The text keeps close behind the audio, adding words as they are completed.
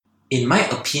In my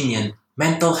opinion,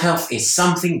 mental health is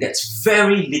something that's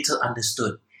very little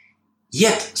understood.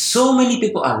 Yet, so many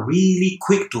people are really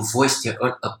quick to voice their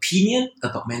own opinion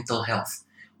about mental health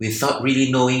without really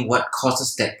knowing what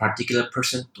causes that particular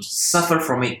person to suffer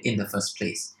from it in the first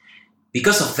place.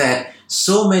 Because of that,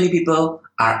 so many people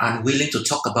are unwilling to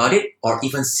talk about it or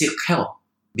even seek help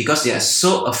because they are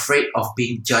so afraid of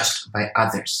being judged by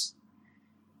others.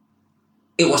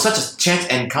 It was such a chance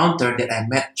encounter that I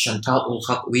met Chantal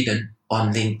Ulhak Whedon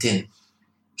on LinkedIn.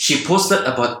 She posted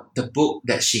about the book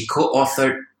that she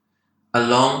co-authored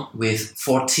along with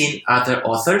 14 other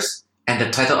authors, and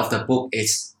the title of the book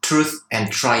is Truth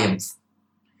and Triumph.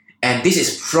 And this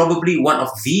is probably one of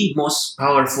the most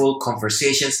powerful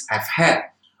conversations I've had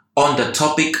on the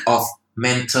topic of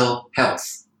mental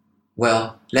health.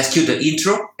 Well, let's cue the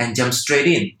intro and jump straight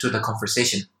into the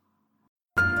conversation.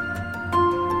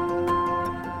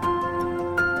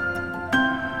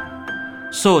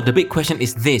 So the big question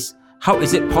is this: how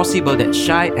is it possible that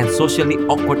shy and socially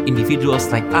awkward individuals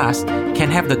like us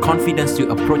can have the confidence to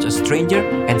approach a stranger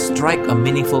and strike a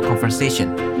meaningful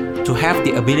conversation? To have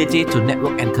the ability to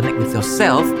network and connect with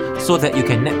yourself so that you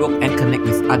can network and connect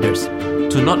with others.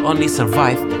 To not only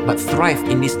survive but thrive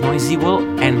in this noisy world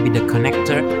and be the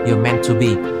connector you're meant to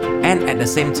be. And at the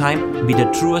same time, be the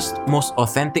truest, most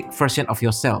authentic version of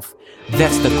yourself.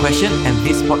 That's the question, and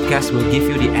this podcast will give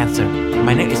you the answer.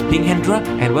 My name is Ping Hendra,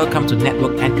 and welcome to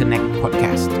Network and Connect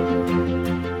podcast.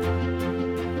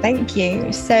 Thank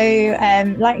you. So,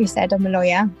 like you said, I'm a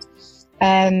lawyer.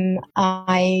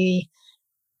 I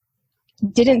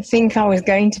didn't think I was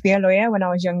going to be a lawyer when I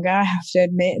was younger, I have to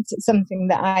admit. It's something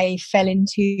that I fell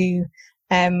into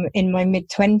in my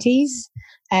mid-20s.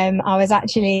 I was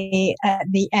actually at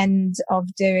the end of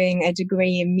doing a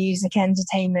degree in music,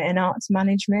 entertainment and arts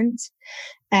management,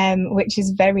 which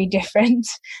is very different.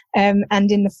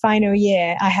 And in the final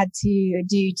year, I had to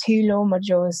do 2 law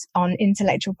modules on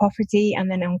intellectual property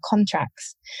and then on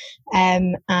contracts.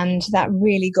 And that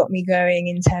really got me going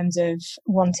in terms of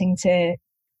wanting to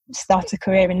start a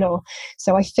career in law.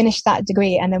 So I finished that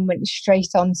degree and then went straight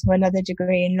on to another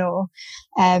degree in law.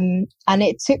 And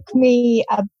it took me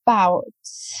about,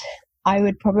 I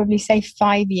would probably say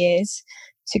 5 years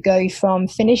to go from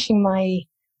finishing my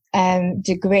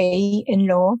degree in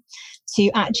law to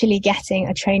actually getting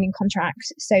a training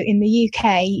contract. So in the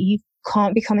UK, you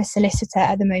can't become a solicitor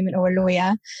at the moment or a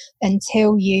lawyer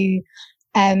until you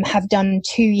have done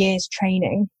 2 years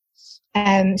training.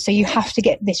 So you have to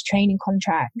get this training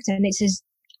contract, and it's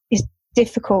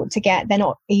difficult to get. They're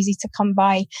not easy to come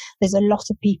by. There's a lot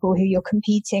of people who you're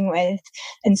competing with.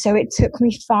 And so it took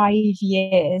me 5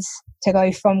 years to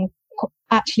go from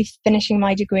actually finishing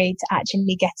my degree to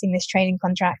actually getting this training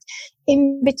contract.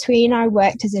 In between, I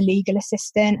worked as a legal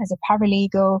assistant, as a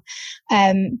paralegal.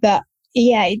 But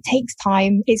yeah, it takes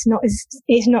time. It's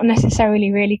not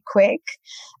necessarily really quick.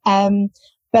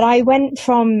 But I went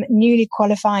from newly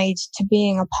qualified to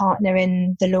being a partner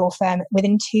in the law firm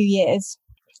within 2 years.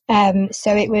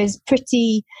 So it was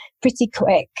pretty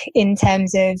quick in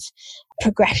terms of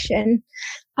progression.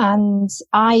 And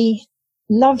I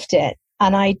loved it.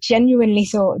 And I genuinely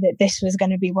thought that this was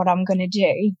going to be what I'm going to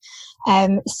do.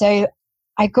 So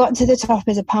I got to the top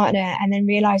as a partner and then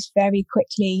realized very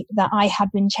quickly that I had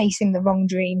been chasing the wrong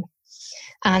dream.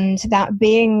 And that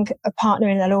being a partner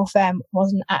in a law firm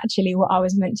wasn't actually what I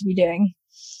was meant to be doing.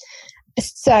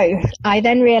 So I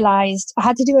then realized I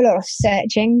had to do a lot of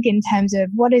searching in terms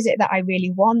of what is it that I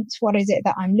really want? What is it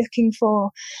that I'm looking for?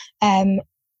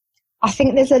 I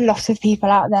think there's a lot of people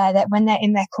out there that when they're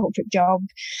in their corporate job,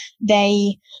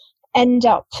 they end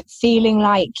up feeling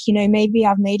like, maybe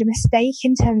I've made a mistake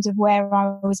in terms of where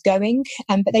I was going,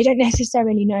 but they don't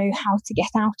necessarily know how to get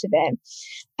out of it.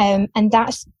 And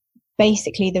that's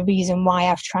basically the reason why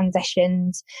I've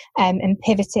transitioned and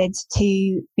pivoted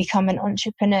to become an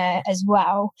entrepreneur as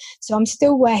well. So I'm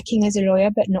still working as a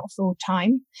lawyer, but not full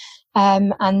time.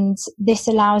 And this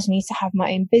allows me to have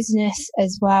my own business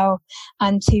as well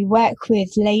and to work with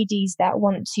ladies that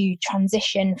want to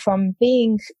transition from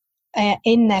being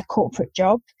in their corporate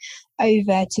job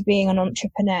over to being an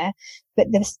entrepreneur. But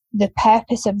the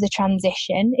purpose of the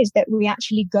transition is that we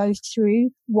actually go through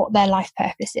what their life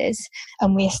purpose is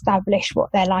and we establish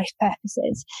what their life purpose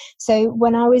is. So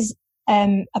when I was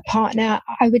a partner,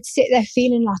 I would sit there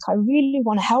feeling like I really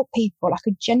want to help people. Like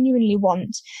I genuinely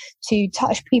want to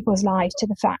touch people's lives to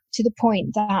the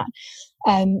point that,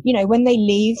 when they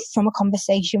leave from a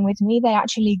conversation with me, they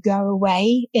actually go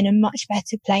away in a much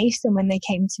better place than when they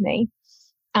came to me.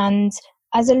 And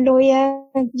as a lawyer,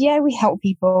 yeah, we help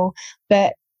people,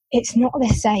 but it's not the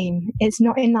same. It's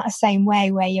not in that same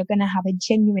way where you're going to have a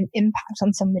genuine impact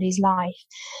on somebody's life.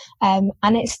 And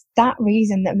it's that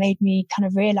reason that made me kind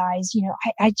of realize,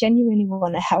 I genuinely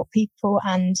want to help people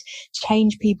and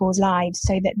change people's lives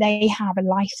so that they have a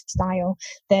lifestyle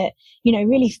that,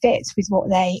 really fits with what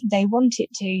they want it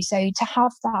to. So to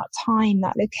have that time,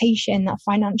 that location, that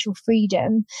financial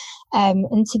freedom,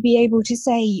 and to be able to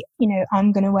say,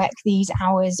 I'm going to work these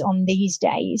hours on these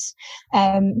days,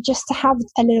 just to have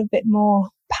a little bit more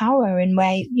power in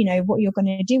where, what you're going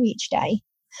to do each day.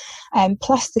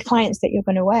 Plus the clients that you're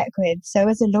going to work with. So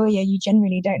as a lawyer, you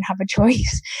generally don't have a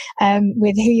choice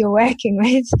with who you're working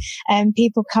with.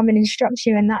 People come and instruct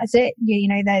you, and that's it.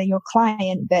 They're your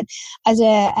client. But so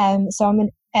I'm an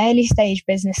early stage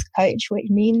business coach, which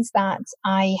means that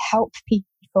I help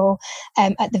people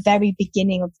at the very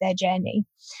beginning of their journey.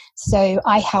 So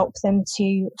I help them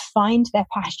to find their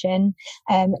passion,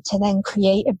 to then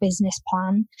create a business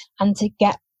plan, and to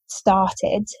get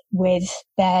started with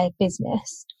their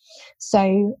business.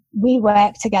 So we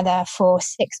work together for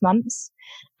 6 months,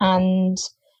 and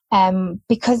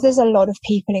because there's a lot of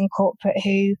people in corporate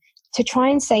who, to try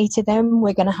and say to them,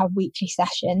 we're going to have weekly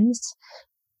sessions,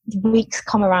 weeks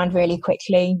come around really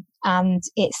quickly, and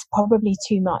it's probably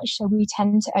too much. So we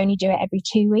tend to only do it every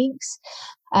 2 weeks.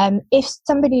 If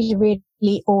somebody's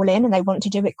really all in and they want to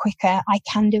do it quicker, I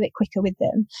can do it quicker with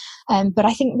them. But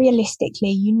I think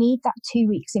realistically, you need that 2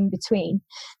 weeks in between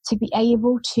to be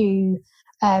able to,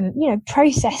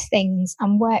 process things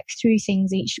and work through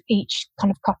things each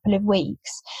kind of couple of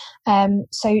weeks.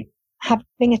 So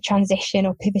having a transition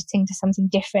or pivoting to something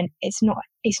different, it's not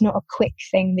a quick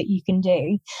thing that you can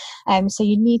do. So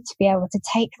you need to be able to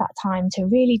take that time to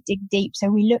really dig deep. So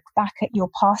we look back at your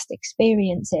past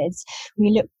experiences. We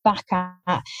look back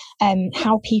at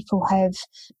how people have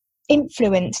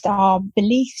influenced our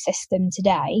belief system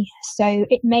today. So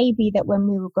it may be that when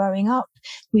we were growing up,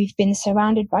 we've been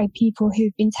surrounded by people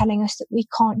who've been telling us that we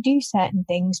can't do certain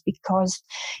things because,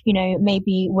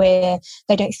 maybe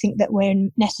they don't think that we're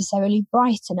necessarily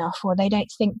bright enough, or they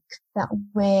don't think that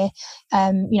we're,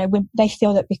 they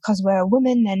feel that because we're a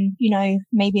woman, then,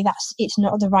 maybe it's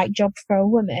not the right job for a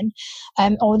woman.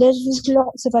 Or there's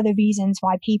lots of other reasons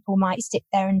why people might sit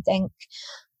there and think,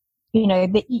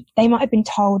 that they might have been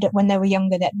told that when they were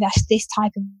younger that this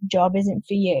type of job isn't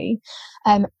for you.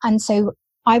 And so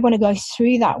I want to go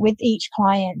through that with each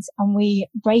client, and we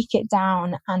break it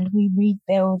down and we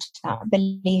rebuild that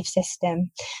belief system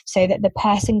so that the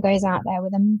person goes out there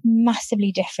with a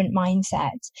massively different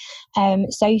mindset.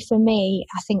 So for me,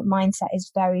 I think mindset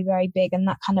is very, very big, and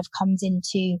that kind of comes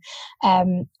into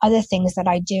other things that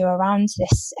I do around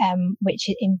this, which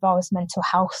involves mental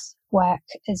health work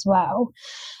as well.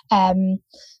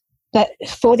 But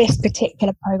for this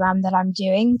particular program that I'm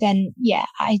doing, then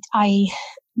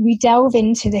we delve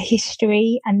into the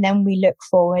history, and then we look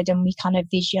forward and we kind of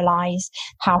visualize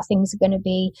how things are going to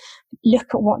be, look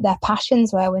at what their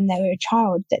passions were when they were a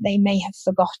child that they may have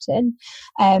forgotten.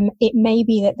 It may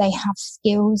be that they have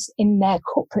skills in their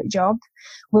corporate job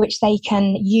which they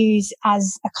can use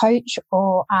as a coach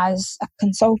or as a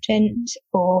consultant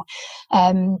or,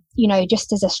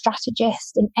 just as a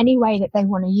strategist in any way that they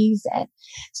want to use it.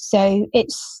 So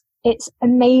it's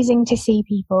amazing to see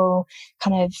people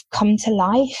kind of come to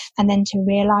life and then to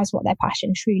realize what their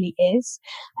passion truly is,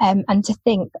 and to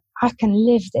think, I can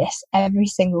live this every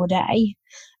single day,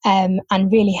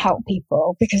 and really help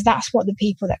people, because that's what the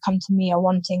people that come to me are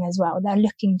wanting as well. They're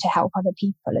looking to help other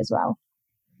people as well.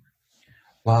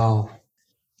 Wow.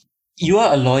 You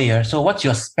are a lawyer, so what's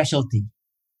your specialty?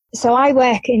 So I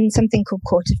work in something called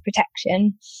Court of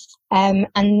Protection,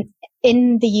 and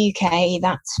in the UK,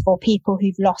 that's for people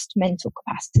who've lost mental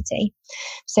capacity.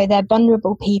 So they're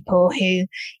vulnerable people who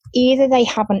either they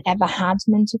haven't ever had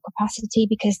mental capacity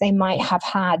because they might have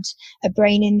had a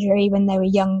brain injury when they were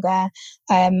younger,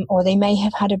 or they may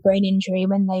have had a brain injury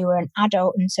when they were an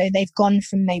adult, and so they've gone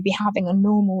from maybe having a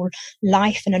normal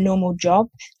life and a normal job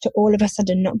to all of a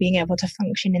sudden not being able to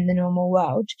function in the normal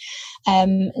world.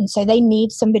 And so they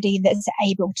need somebody that's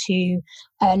able to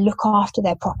look after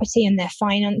their property and their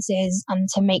finances, and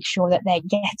to make sure that they're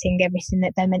getting everything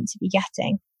that they're meant to be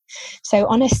getting. So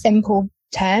on a simple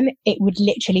term, it would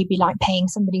literally be like paying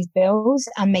somebody's bills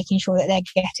and making sure that they're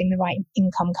getting the right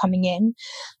income coming in.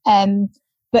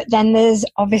 But then there's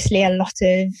obviously a lot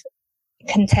of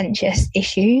contentious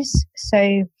issues.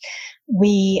 So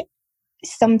we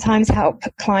sometimes help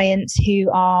clients who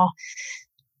are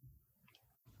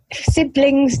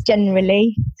Siblings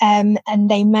generally, and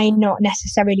they may not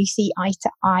necessarily see eye to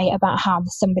eye about how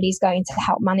somebody's going to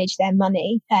help manage their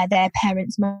money, their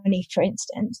parents' money, for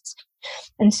instance.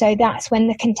 And so that's when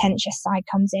the contentious side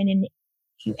comes in, and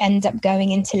you end up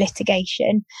going into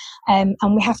litigation. And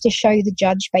we have to show the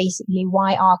judge basically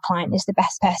why our client is the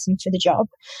best person for the job.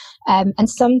 And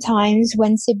sometimes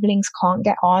when siblings can't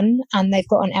get on and they've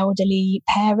got an elderly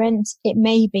parent, it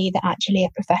may be that actually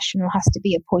a professional has to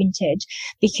be appointed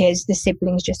because the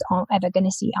siblings just aren't ever going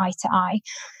to see eye to eye.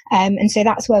 And so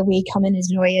that's where we come in as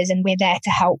lawyers, and we're there to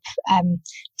help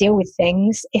deal with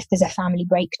things if there's a family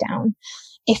breakdown.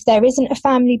 If there isn't a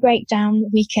family breakdown,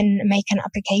 we can make an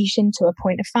application to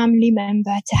appoint a family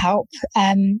member to help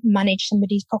manage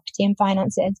somebody's property and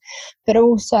finances. But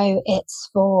also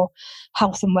it's for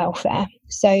health and welfare.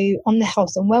 So on the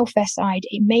health and welfare side,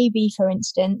 it may be, for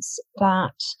instance,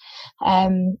 that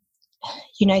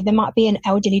there might be an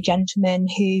elderly gentleman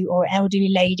or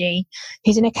elderly lady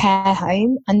who's in a care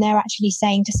home, and they're actually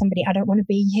saying to somebody, I don't want to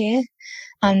be here.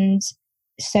 And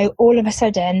so all of a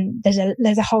sudden there's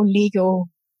a whole legal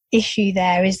issue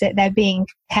there, is that they're being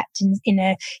kept in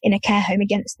a care home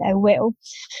against their will.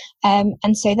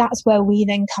 And so that's where we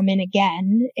then come in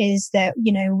again, is that,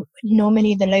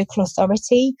 normally the local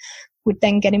authority would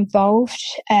then get involved.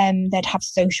 They'd have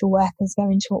social workers go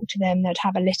and talk to them. They'd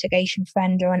have a litigation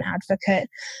friend or an advocate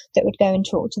that would go and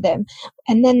talk to them.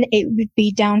 And then it would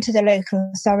be down to the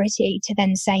local authority to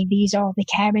then say, these are the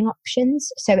caring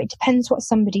options. So it depends what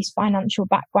somebody's financial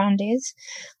background is.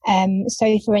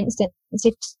 So for instance,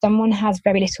 if someone has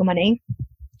very little money,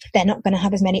 they're not going to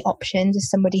have as many options as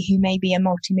somebody who may be a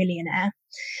multimillionaire,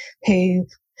 who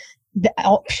the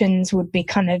options would be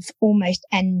kind of almost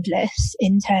endless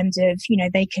in terms of,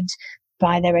 they could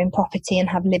buy their own property and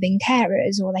have living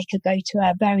carers, or they could go to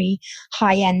a very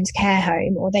high-end care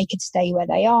home, or they could stay where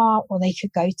they are, or they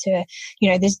could go to,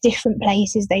 there's different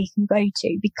places they can go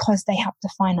to because they have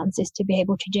the finances to be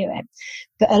able to do it.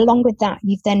 But along with that,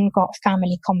 you've then got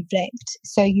family conflict.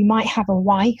 So you might have a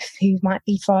wife who might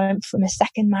be from a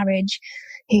second marriage,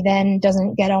 who then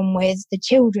doesn't get on with the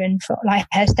children, like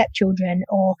her stepchildren,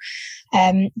 or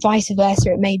vice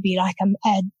versa. It may be like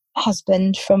a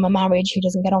husband from a marriage who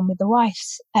doesn't get on with the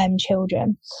wife's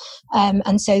children.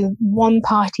 And so one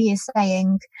party is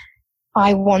saying,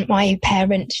 I want my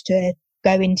parent to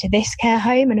go into this care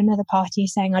home, and another party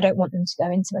is saying, I don't want them to go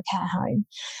into a care home.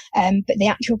 But the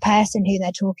actual person who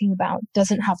they're talking about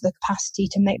doesn't have the capacity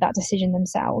to make that decision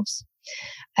themselves.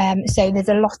 So there's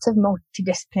a lot of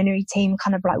multidisciplinary team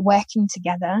kind of like working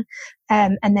together,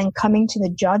 and then coming to the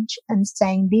judge and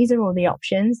saying, these are all the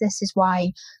options. This is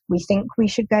why we think we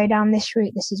should go down this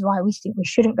route. This is why we think we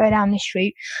shouldn't go down this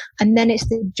route. And then it's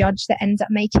the judge that ends up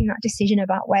making that decision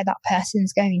about where that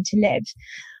person's going to live.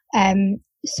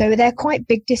 So they're quite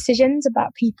big decisions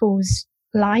about people's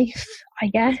life, I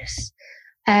guess.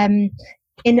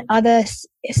 In other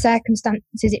circumstances,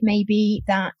 it may be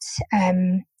that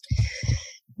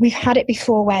we've had it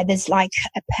before where there's like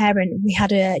a parent. We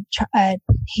had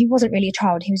he wasn't really a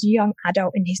child. He was a young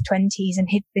adult in his 20s, and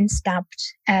he'd been stabbed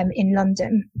in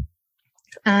London,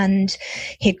 and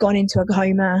he'd gone into a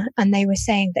coma, and they were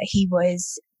saying that he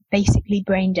was basically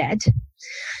brain dead.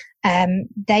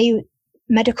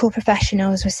 Medical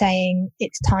professionals were saying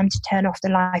it's time to turn off the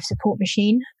life support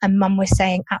machine, and mum was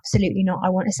saying absolutely not, I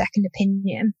want a second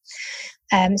opinion.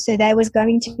 So there was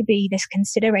going to be this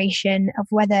consideration of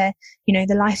whether,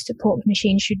 the life support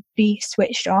machine should be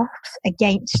switched off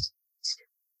against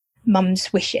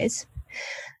mum's wishes.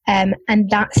 And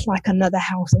that's like another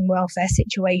health and welfare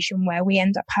situation where we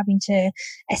end up having to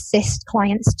assist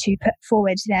clients to put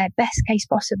forward their best case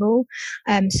possible.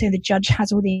 So the judge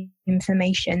has all the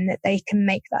information that they can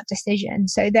make that decision.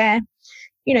 So there,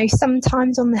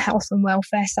 sometimes on the health and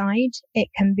welfare side, it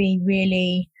can be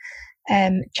really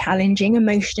challenging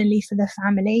emotionally for the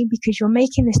family, because you're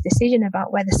making this decision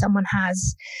about whether someone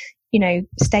has,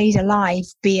 stays alive,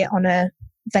 be it on a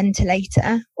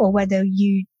ventilator, or whether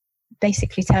you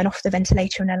basically turn off the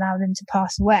ventilator and allow them to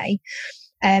pass away.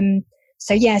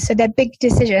 So they're big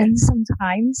decisions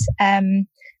sometimes,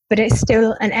 but it's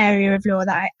still an area of law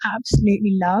that I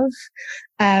absolutely love.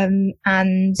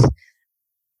 And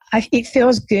it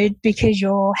feels good because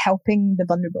you're helping the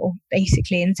vulnerable,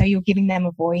 basically. And so you're giving them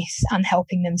a voice and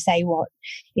helping them say what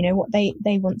they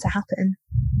want to happen.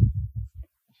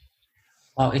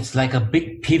 Well, it's like a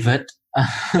big pivot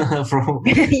from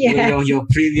your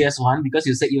previous one, because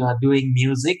you said you are doing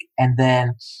music, and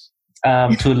then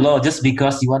to law, just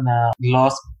because you want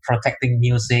laws protecting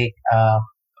music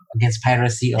against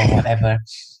piracy or whatever.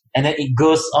 And then it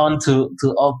goes on to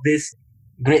all these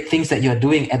great things that you're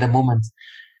doing at the moment.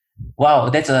 Wow,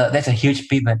 that's a huge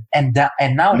pivot, and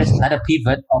now there's another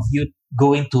pivot of you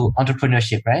going to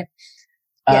entrepreneurship, right?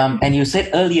 Yeah. And you said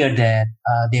earlier that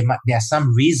there are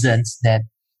some reasons that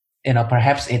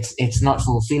perhaps it's not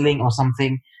fulfilling or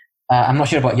something. I'm not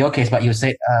sure about your case, but you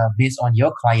said based on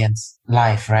your client's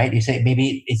life, right? You said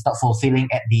maybe it's not fulfilling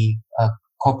at the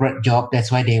corporate job.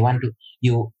 That's why they want to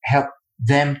you help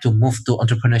them to move to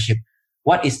entrepreneurship.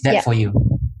 What is that Yeah. for you?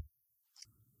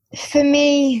 For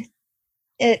me,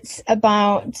 it's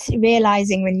about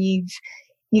realizing when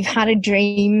you've had a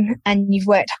dream and you've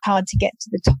worked hard to get to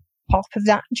the top of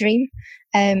that dream,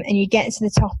 and you get to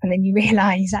the top and then you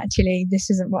realize actually this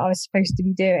isn't what I was supposed to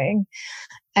be doing.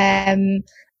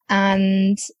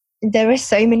 And there are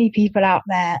so many people out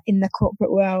there in the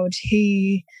corporate world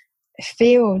who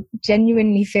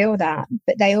genuinely feel that,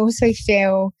 but they also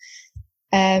feel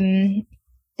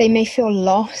they may feel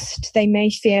lost, they may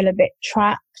feel a bit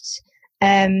trapped,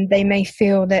 they may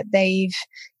feel that they've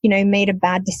made a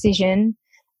bad decision.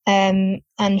 And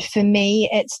for me,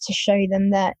 it's to show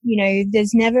them that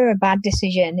there's never a bad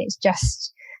decision. It's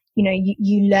just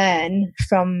you learn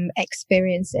from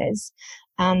experiences.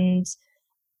 And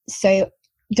so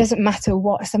it doesn't matter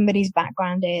what somebody's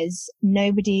background is.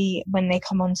 Nobody, when they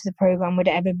come onto the program, would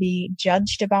ever be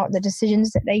judged about the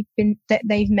decisions that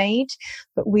they've made.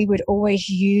 But we would always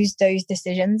use those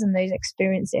decisions and those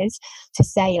experiences to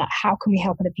say, like, how can we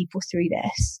help other people through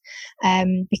this?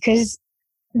 Because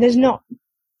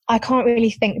I can't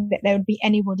really think that there would be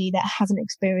anybody that hasn't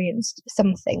experienced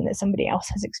something that somebody else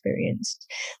has experienced.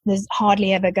 There's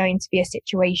hardly ever going to be a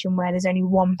situation where there's only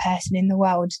one person in the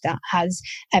world that has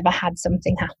ever had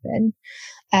something happen.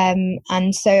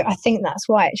 And so I think that's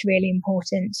why it's really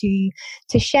important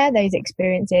to share those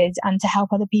experiences and to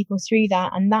help other people through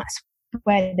that. And that's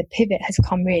where the pivot has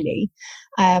come, really.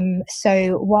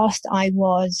 So whilst I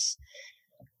was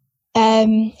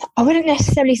I wouldn't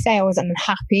necessarily say I was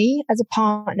unhappy as a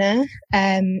partner,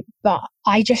 but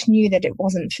I just knew that it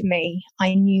wasn't for me.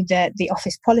 I knew that the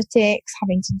office politics,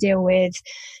 having to deal with,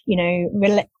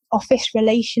 office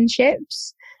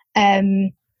relationships,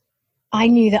 I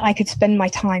knew that I could spend my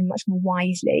time much more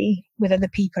wisely with other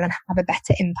people and have a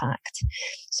better impact.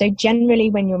 So generally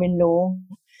when you're in law,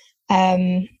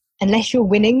 unless you're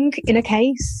winning in a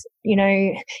case,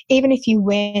 even if you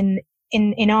win,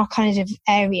 in our kind of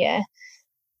area,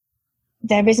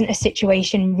 there isn't a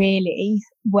situation really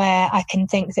where I can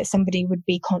think that somebody would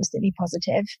be constantly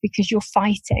positive, because you're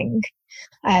fighting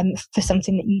for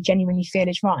something that you genuinely feel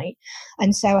is right.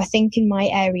 And so I think in my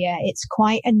area, it's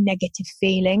quite a negative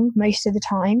feeling most of the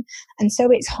time. And so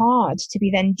it's hard to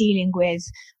be then dealing with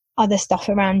other stuff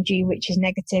around you, which is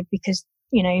negative, because,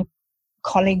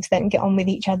 colleagues don't get on with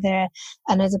each other,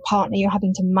 and as a partner you're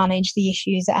having to manage the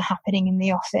issues that are happening in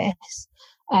the office,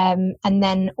 and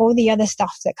then all the other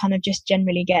stuff that kind of just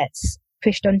generally gets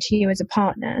pushed onto you as a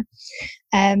partner.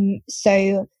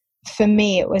 So for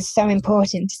me it was so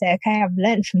important to say, okay, I've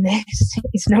learned from this.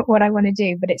 It's not what I want to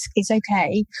do, but it's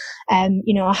okay.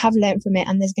 I have learned from it,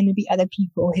 and there's going to be other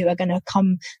people who are going to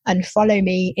come and follow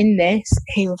me in this,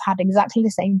 who have had exactly the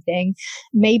same thing,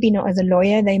 maybe not as a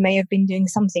lawyer, they may have been doing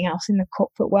something else in the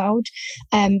corporate world,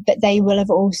 but they will have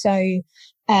also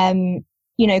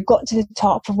got to the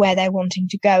top of where they're wanting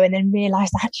to go, and then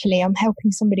realised actually I'm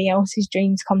helping somebody else's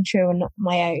dreams come true and not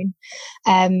my own.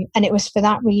 And it was for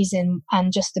that reason,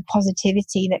 and just the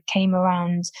positivity that came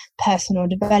around personal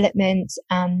development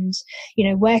and,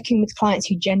 working with clients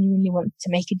who genuinely want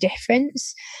to make a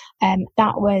difference.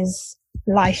 That was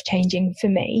life-changing for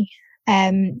me.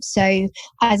 So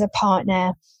as a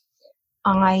partner,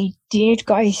 I did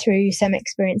go through some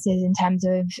experiences in terms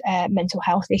of mental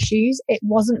health issues. It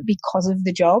wasn't because of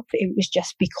the job, it was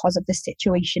just because of the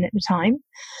situation at the time.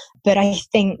 But I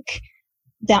think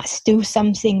that's still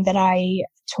something that I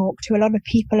talk to a lot of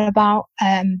people about,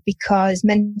 because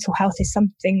mental health is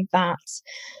something that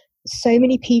so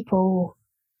many people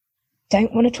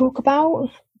don't want to talk about.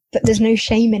 But there's no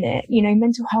shame in it.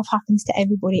 Mental health happens to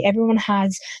everybody. Everyone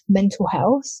has mental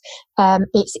health.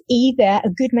 It's either a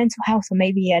good mental health or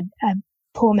maybe a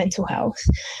poor mental health.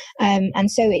 And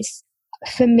so it's,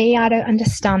 for me, I don't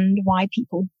understand why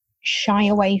people shy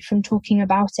away from talking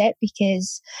about it,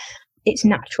 because it's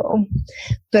natural.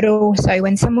 But also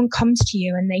when someone comes to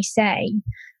you and they say,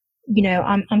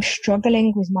 I'm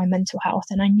struggling with my mental health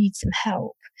and I need some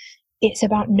help, it's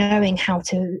about knowing how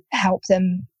to help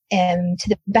them to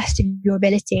the best of your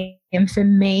ability. And for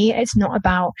me, it's not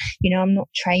about, I'm not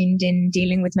trained in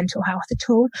dealing with mental health at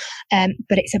all,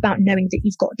 but it's about knowing that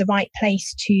you've got the right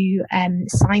place to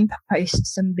signpost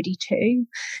somebody to,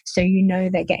 so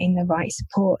they're getting the right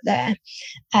support there.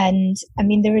 And I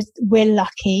mean, we're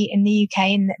lucky in the UK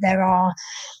in that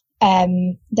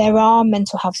there are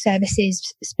mental health services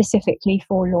specifically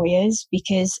for lawyers,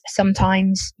 because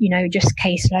sometimes, just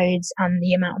caseloads and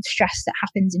the amount of stress that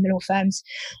happens in the law firms,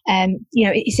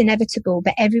 it's inevitable,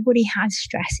 but everybody has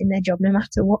stress in their job, no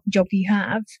matter what job you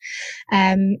have.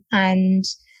 And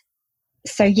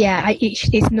so,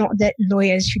 it's not that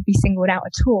lawyers should be singled out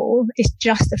at all. It's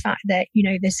just the fact that,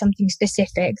 there's something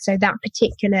specific. So that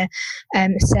particular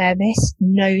service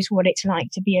knows what it's like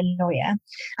to be a lawyer.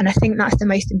 And I think that's the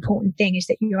most important thing, is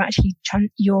that you're actually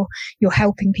you're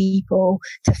helping people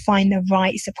to find the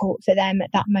right support for them at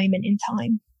that moment in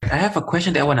time. I have a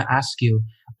question that I want to ask you.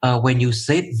 When you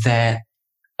said that,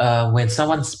 when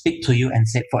someone speak to you and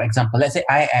said, for example, let's say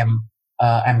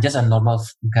I'm just a normal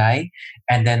guy,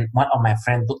 and then one of my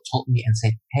friends told me and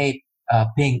said, "Hey,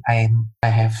 Ping, I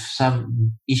have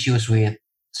some issues with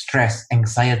stress,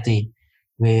 anxiety,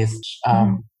 with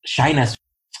shyness,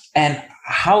 and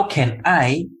how can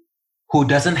I, who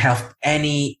doesn't have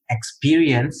any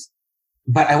experience,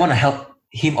 but I want to help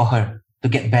him or her to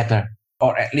get better,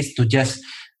 or at least to just,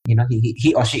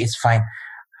 he or she is fine.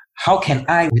 How can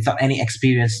I, without any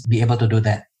experience, be able to do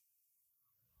that?"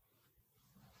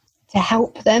 To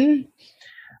help them?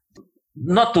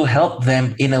 Not to help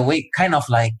them in a way, kind of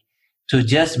like to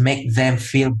just make them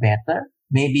feel better.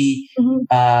 Maybe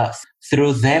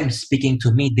through them speaking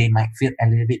to me, they might feel a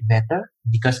little bit better,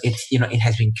 because it's, it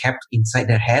has been kept inside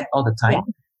their head all the time.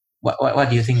 Yeah. What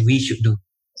do you think we should do?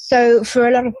 So for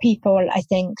a lot of people, I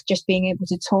think just being able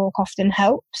to talk often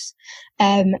helps.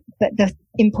 But the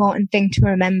important thing to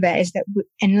remember is that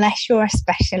unless you're a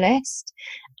specialist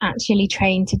actually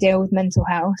trained to deal with mental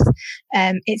health,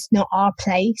 it's not our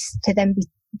place to then be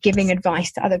giving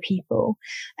advice to other people,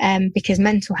 because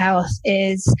mental health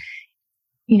is,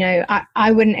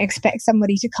 I wouldn't expect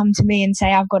somebody to come to me and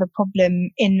say, I've got a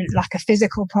problem in, like, a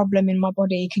physical problem in my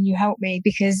body, can you help me?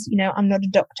 Because, I'm not a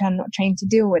doctor, I'm not trained to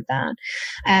deal with that.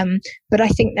 But I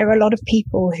think there are a lot of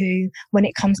people who, when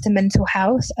it comes to mental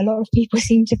health, a lot of people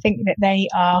seem to think that they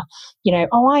are,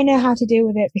 I know how to deal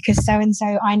with it because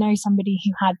so-and-so, I know somebody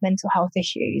who had mental health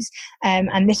issues,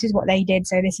 and this is what they did,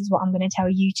 so this is what I'm going to tell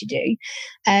you to do.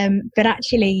 But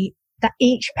actually, that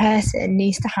each person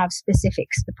needs to have specific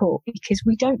support, because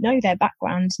we don't know their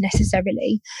backgrounds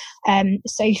necessarily.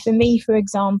 So for me, for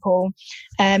example,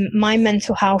 my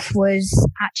mental health was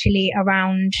actually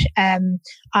around,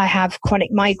 I have chronic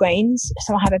migraines,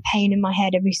 so I have a pain in my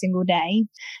head every single day.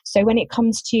 So when it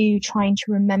comes to trying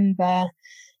to remember,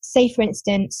 say for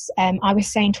instance, I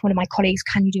was saying to one of my colleagues,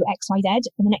 can you do X, Y, Z?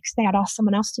 And the next day I'd ask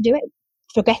someone else to do it,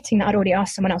 forgetting that I'd already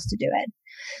asked someone else to do it.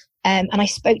 And I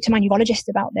spoke to my neurologist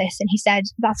about this, and he said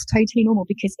that's totally normal,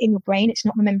 because in your brain it's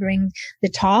not remembering the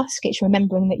task, it's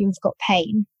remembering that you've got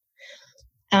pain.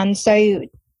 And so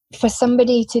for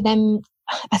somebody to then,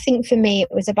 I think for me it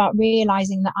was about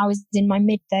realizing that I was in my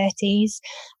mid-30s,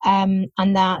 and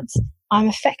that I'm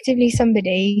effectively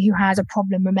somebody who has a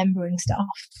problem remembering stuff,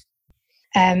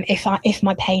 if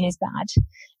my pain is bad.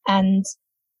 And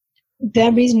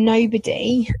there is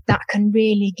nobody that can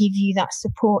really give you that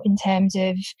support in terms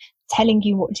of telling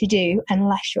you what to do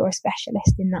unless you're a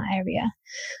specialist in that area.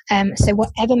 So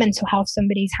whatever mental health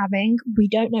somebody's having, we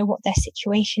don't know what their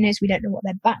situation is. We don't know what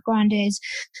their background is.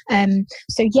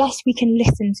 So yes, we can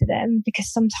listen to them,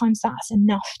 because sometimes that's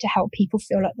enough to help people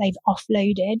feel like they've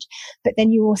offloaded. But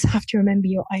then you also have to remember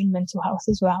your own mental health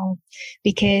as well,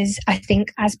 because I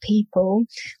think as people,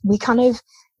 we kind of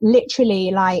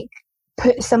literally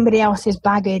put somebody else's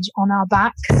baggage on our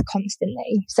backs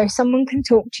constantly. So someone can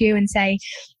talk to you and say,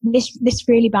 this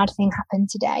really bad thing happened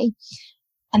today.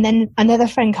 And then another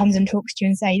friend comes and talks to you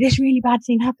and say, this really bad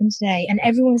thing happened today. And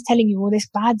everyone's telling you all this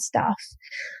bad stuff.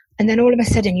 And then all of a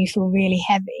sudden you feel really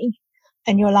heavy.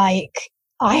 And you're like,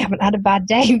 I haven't had a bad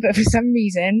day, but for some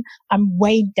reason I'm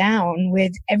weighed down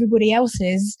with everybody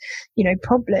else's,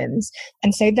 problems.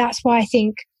 And so that's why I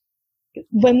think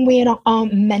when we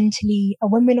aren't mentally, or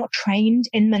when we're not trained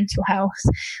in mental health,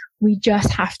 we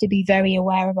just have to be very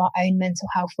aware of our own mental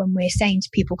health when we're saying to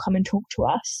people, come and talk to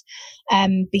us,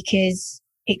 because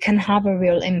it can have a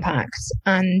real impact.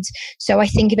 And so I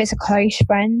think if it's a close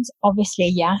friend, obviously,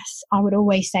 yes, I would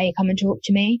always say, come and talk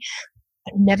to me.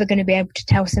 I'm never going to be able to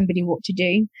tell somebody what to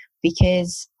do,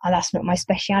 because that's not my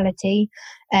speciality.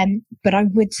 But I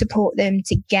would support them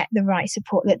to get the right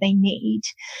support that they need.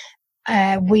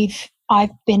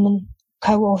 I've been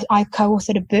I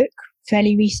co-authored a book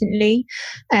fairly recently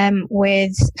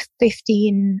with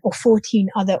 15 or 14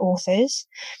 other authors,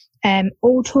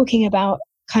 all talking about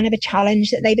kind of a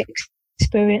challenge that they've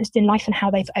experienced in life and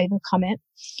how they've overcome it.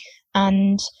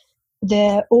 And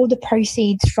all the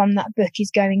proceeds from that book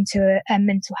is going to a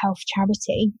mental health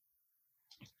charity,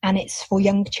 and it's for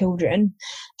young children.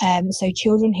 So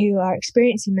children who are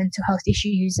experiencing mental health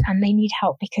issues and they need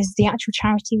help, because the actual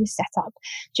charity was set up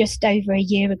just over a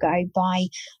year ago by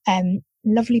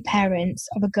lovely parents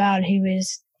of a girl who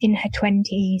was in her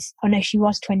 20s. Oh no, she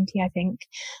was 20, I think.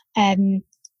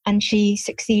 And she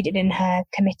succeeded in her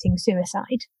committing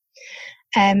suicide.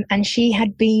 And she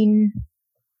had been,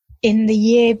 in the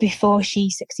year before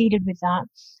she succeeded with that,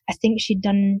 I think she'd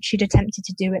attempted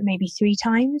to do it maybe 3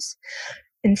 times.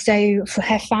 And so for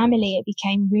her family, it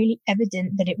became really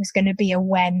evident that it was going to be a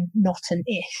when, not an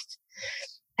if.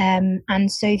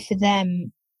 And so for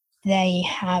them, they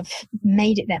have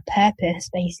made it their purpose,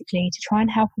 basically, to try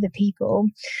and help other people,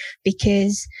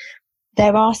 because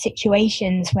there are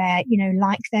situations where,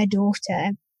 like their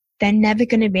daughter, they're never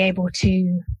going to be able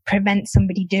to prevent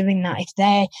somebody doing that. If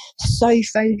they're so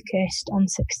focused on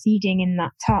succeeding in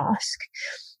that task,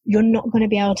 you're not going to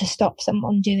be able to stop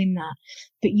someone doing that,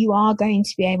 but you are going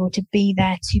to be able to be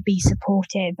there to be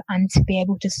supportive and to be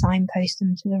able to signpost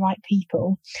them to the right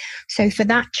people. So for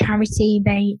that charity,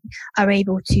 they are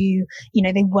able to,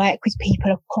 they work with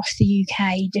people across the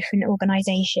UK, different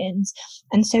organisations.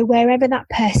 And so wherever that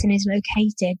person is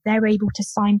located, they're able to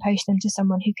signpost them to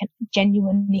someone who can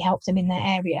genuinely help them in their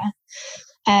area.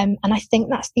 And I think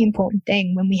that's the important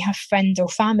thing when we have friends or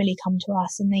family come to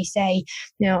us and they say,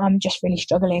 I'm just really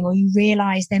struggling, or you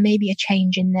realise there may be a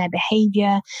change in their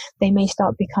behaviour. They may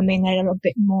start becoming a little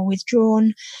bit more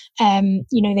withdrawn.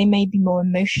 They may be more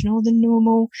emotional than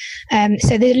normal.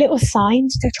 So there's little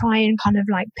signs to try and kind of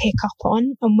like pick up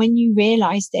on. And when you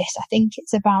realise this, I think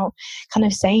it's about kind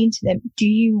of saying to them, do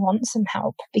you want some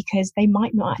help? Because they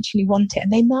might not actually want it,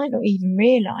 and they might not even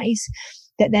realise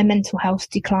that their mental health's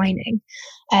declining.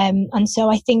 And so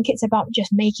I think it's about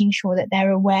just making sure that they're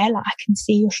aware, like, I can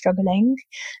see you're struggling,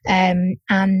 and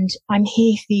I'm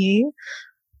here for you.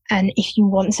 And if you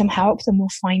want some help, then we'll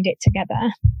find it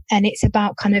together. And it's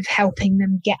about kind of helping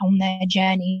them get on their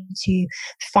journey to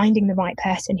finding the right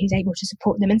person who's able to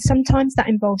support them. And sometimes that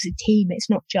involves a team. It's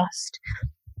not just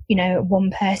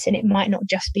one person. It might not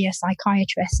just be a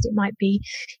psychiatrist. It might be,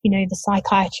 the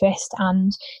psychiatrist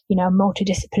and, a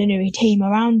multidisciplinary team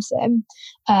around them.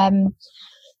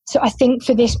 So I think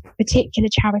for this particular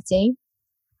charity,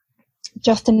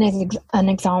 just an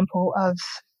example of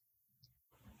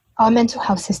our mental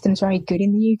health system's very good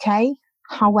in the UK.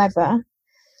 However,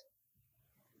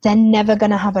 they're never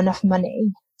going to have enough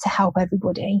money to help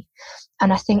everybody.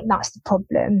 And I think that's the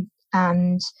problem.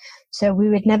 And so we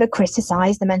would never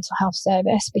criticize the mental health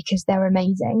service because they're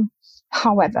amazing.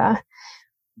 However,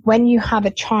 when you have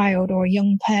a child or a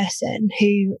young person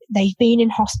who they've been in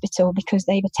hospital because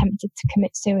they've attempted to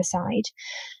commit suicide,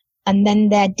 and then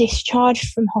they're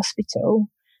discharged from hospital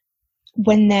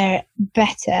when they're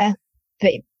better,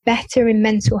 but better in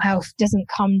mental health doesn't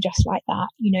come just like that.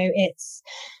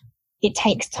 It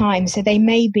takes time. So they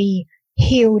may be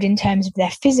healed in terms of their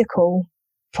physical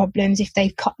problems if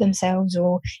they've cut themselves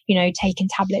or, taken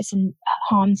tablets and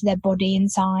harmed their body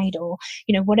inside, or,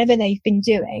 whatever they've been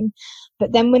doing.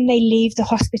 But then when they leave the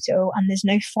hospital and there's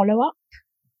no follow-up,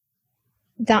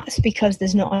 that's because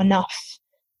there's not enough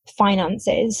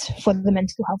finances for the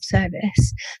mental health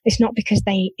service. It's not because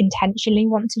they intentionally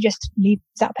want to just leave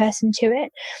that person to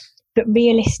it, but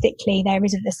realistically there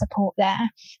isn't the support there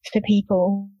for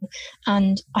people.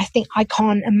 And I think I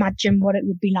can't imagine what it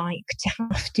would be like to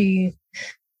have to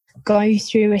go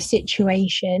through a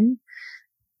situation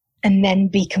and then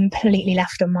be completely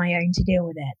left on my own to deal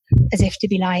with it, as if to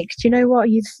be like, do you know what,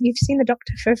 you've seen the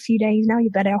doctor for a few days now,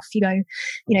 you're better off you go.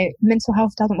 Mental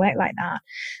health doesn't work like that.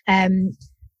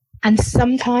 And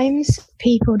sometimes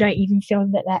people don't even feel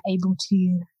that they're able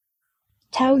to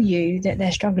tell you that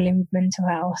they're struggling with mental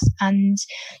health. And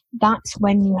that's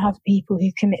when you have people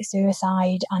who commit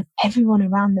suicide and everyone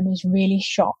around them is really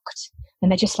shocked.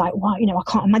 And they're just like, wow,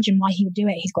 I can't imagine why he would do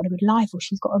it. He's got a good life, or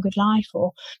she's got a good life,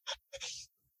 or,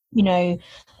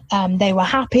 they were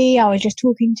happy. I was just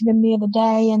talking to them the other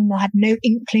day and I had no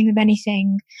inkling of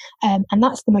anything. And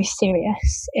that's the most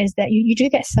serious, is that you do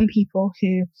get some people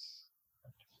who,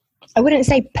 I wouldn't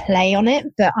say play on it,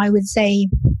 but I would say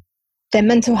their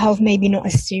mental health may be not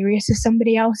as serious as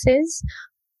somebody else's,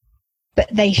 but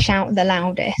they shout the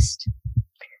loudest.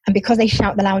 And because they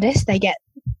shout the loudest, they get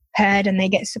heard and they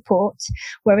get support.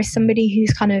 Whereas somebody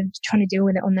who's kind of trying to deal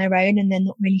with it on their own and they're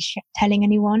not really telling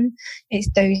anyone, it's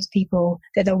those people,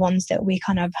 they're the ones that we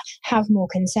kind of have more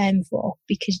concern for,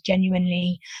 because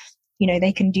genuinely,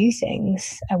 they can do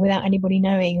things without anybody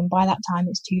knowing, and by that time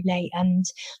it's too late. And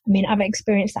I mean, I've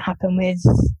experienced that happen with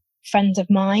friends of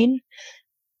mine,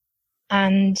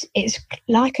 and it's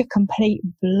like a complete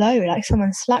blow, like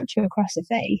someone slapped you across the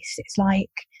face. It's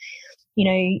like,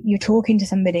 you're talking to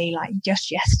somebody like just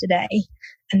yesterday,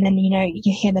 and then,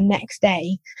 you hear the next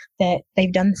day that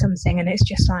they've done something, and it's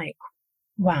just like,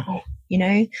 wow,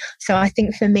 So I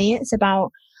think for me, it's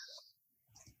about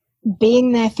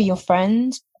being there for your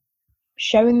friends,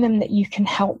 showing them that you can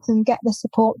help them get the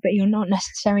support, but you're not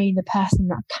necessarily the person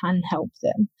that can help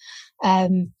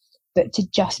them. But to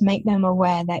just make them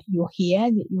aware that you're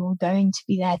here, that you're going to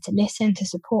be there to listen, to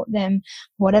support them,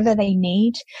 whatever they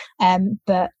need,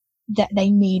 but that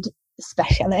they need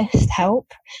specialist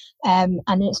help, and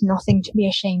it's nothing to be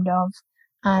ashamed of.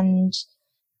 And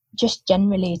just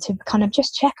generally to kind of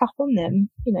just check up on them.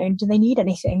 Do they need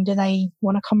anything? Do they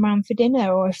want to come round for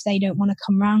dinner? Or if they don't want to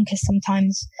come round, because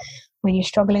sometimes when you're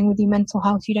struggling with your mental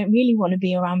health, you don't really want to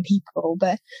be around people,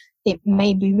 but it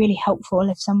may be really helpful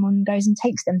if someone goes and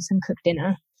takes them some cooked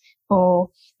dinner, or,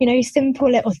 simple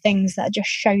little things that just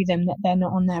show them that they're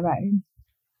not on their own.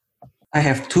 I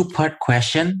have two-part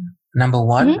question. Number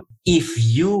one, if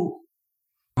you,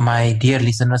 my dear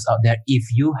listeners out there, if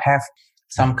you have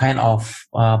some kind of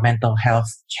mental health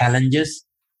challenges,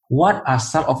 what are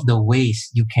some of the ways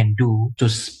you can do to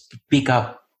speak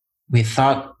up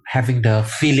without having the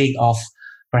feeling of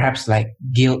perhaps like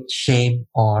guilt, shame,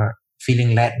 or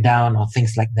feeling let down or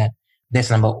things like that? That's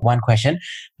number one question.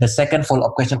 The second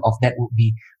follow-up question of that would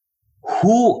be,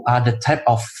 who are the type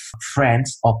of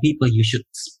friends or people you should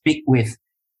speak with?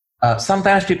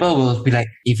 Sometimes people will be like,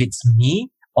 if it's me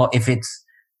or if it's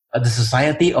the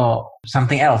society or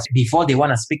something else, before they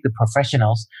want to speak to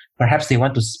professionals, perhaps they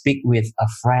want to speak with a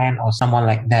friend or someone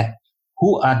like that.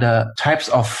 Who are the types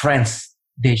of friends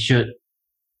they should,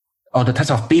 or the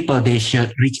types of people they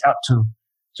should reach out to?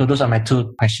 So those are my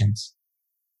two questions.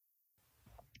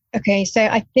 Okay, so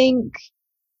I think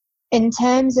in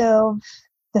terms of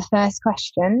the first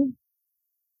question,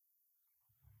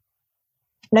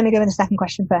 let me go with the second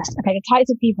question first. Okay, the types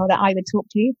of people that I would talk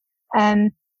to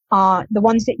are the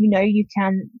ones that you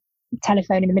can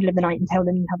telephone in the middle of the night and tell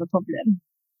them you have a problem.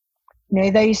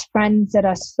 Those friends that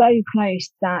are so close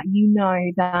that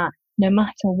that no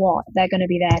matter what, they're going to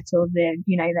be there till the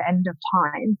end of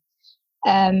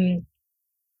time.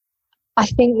 I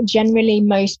think generally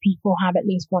most people have at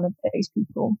least one of those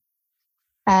people.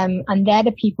 And they're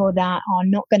the people that are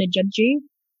not going to judge you.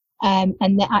 And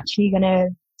they're actually going to,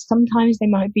 sometimes they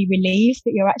might be relieved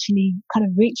that you're actually kind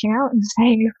of reaching out and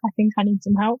saying, look, I think I need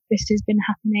some help. This has been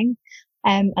happening.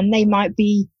 And they might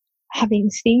be having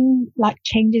seen like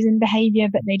changes in behavior,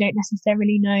 but they don't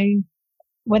necessarily know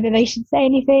whether they should say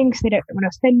anything because they don't want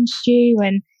to offend you.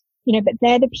 And, but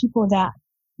they're the people that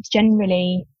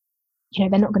generally, they're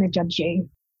not going to judge you.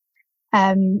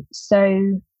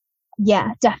 So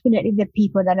yeah, definitely the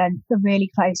people that are really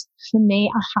close. For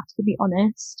me, I have to be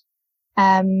honest.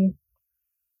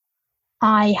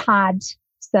 I had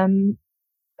some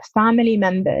family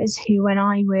members who, when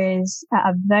I was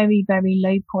at a very, very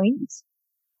low point,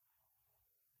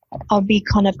 I'll be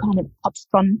kind of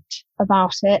upfront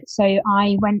about it. So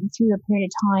I went through a period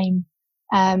of time,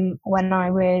 when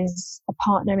I was a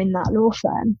partner in that law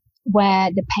firm, where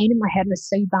the pain in my head was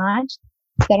so bad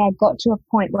that I got to a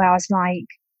point where I was like,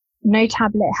 no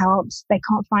tablet helps. They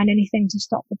can't find anything to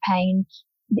stop the pain.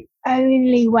 The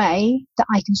only way that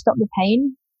I can stop the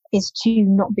pain is to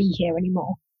not be here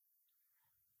anymore.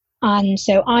 And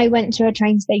so I went to a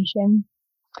train station,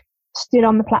 stood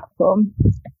on the platform,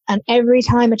 and every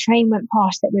time a train went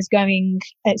past that was going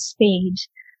at speed,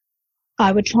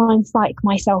 I would try and psych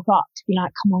myself up to be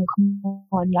like, come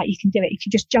on, like you can do it. If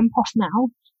you just jump off now,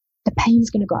 the pain's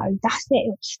going to go. That's it.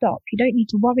 It'll stop. You don't need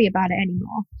to worry about it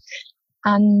anymore.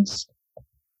 And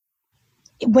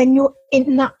when you're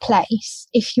in that place,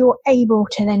 if you're able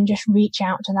to then just reach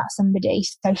out to that somebody.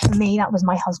 So for me, that was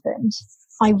my husband.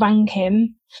 I rang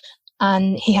him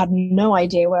and he had no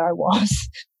idea where I was.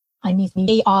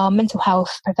 They are mental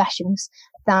health professionals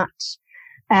that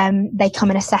they come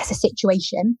and assess a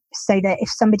situation so that if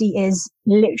somebody is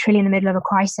literally in the middle of a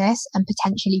crisis and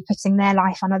potentially putting their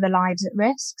life and other lives at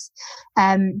risks,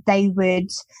 they would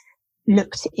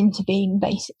look to intervene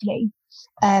basically.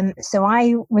 So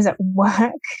I was at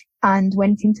work and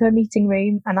went into a meeting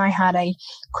room, and I had a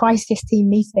crisis team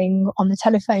meeting on the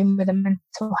telephone with a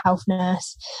mental health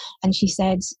nurse. And she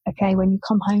said, okay, when you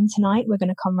come home tonight, we're going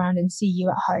to come round and see you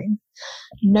at home.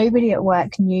 Nobody at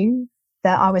work knew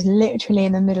that I was literally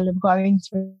in the middle of going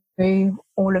through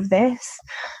all of this.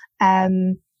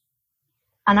 And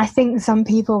I think some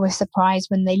people were surprised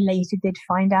when they later did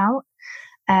find out,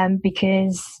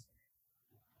 because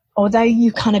although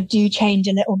you kind of do change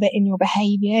a little bit in your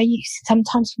behavior,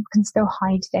 sometimes you can still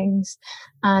hide things.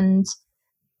 And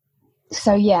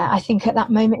so, yeah, I think at that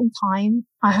moment in time,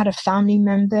 I had a family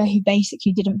member who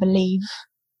basically didn't believe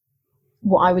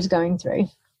what I was going through.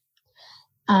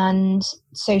 And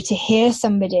so to hear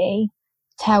somebody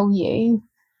tell you,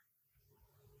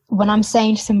 when I'm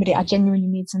saying to somebody, I genuinely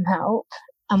need some help,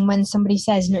 and when somebody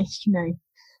says, no,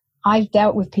 I've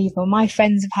dealt with people, my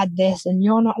friends have had this, and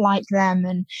you're not like them.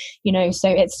 And, so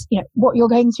it's, what you're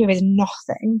going through is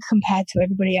nothing compared to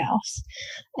everybody else.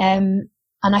 And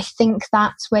I think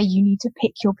that's where you need to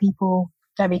pick your people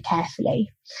very carefully,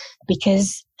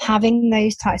 because having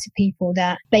those types of people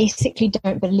that basically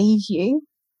don't believe you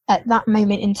at that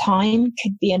moment in time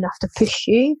could be enough to push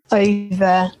you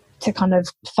over to kind of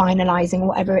finalizing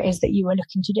whatever it is that you were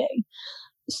looking to do.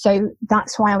 So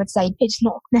that's why I would say it's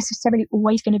not necessarily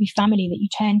always going to be family that you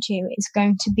turn to. It's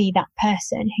going to be that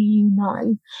person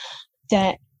who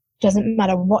that doesn't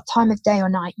matter what time of day or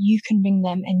night, you can ring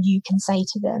them and you can say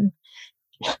to them,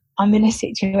 I'm in a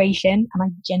situation and I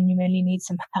genuinely need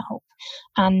some help.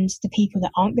 And the people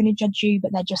that aren't going to judge you,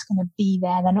 but they're just going to be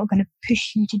there. They're not going to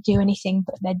push you to do anything,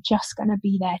 but they're just going to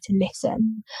be there to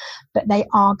listen. But they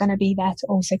are going to be there to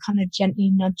also kind of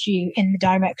gently nudge you in the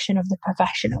direction of the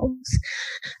professionals.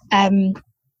 And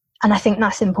I think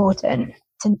that's important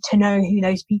to know who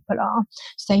those people are.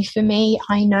 So for me,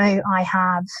 I know I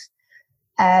have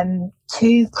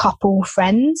 2 couple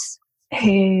friends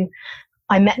who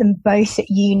I met them both at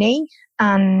uni,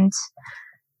 and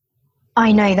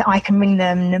I know that I can ring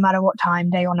them no matter what time,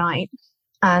 day or night.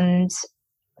 And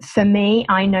for me,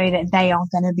 I know that they are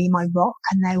going to be my rock,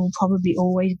 and they will probably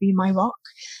always be my rock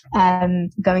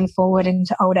going forward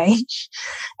into old age.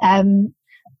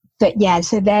 But yeah,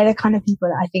 so they're the kind of people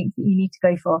that I think that you need to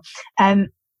go for.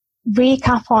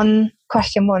 Recap on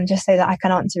question 1, just so that I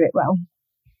can answer it well.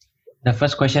 The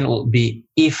first question would be,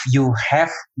 if you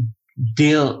have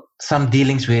some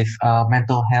dealings with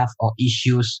mental health or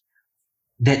issues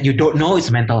that you don't know is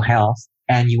mental health,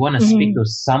 and you want to speak to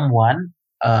someone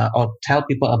or tell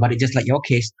people about it, just like your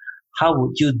case, how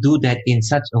would you do that in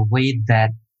such a way that,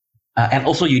 and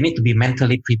also you need to be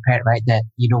mentally prepared, right? That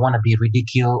you don't want to be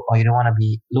ridiculed or you don't want to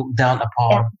be looked down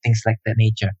upon, things like that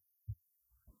nature.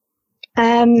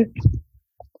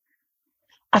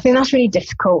 I think that's really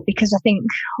difficult, because I think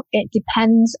it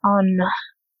depends on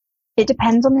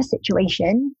the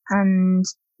situation and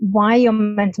why your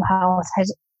mental health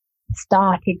has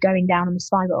started going down on the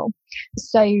spiral.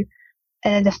 So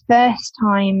the first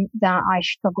time that I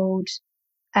struggled,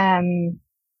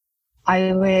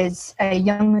 I was a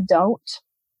young adult,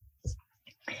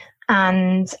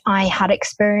 and I had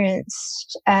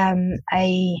experienced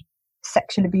a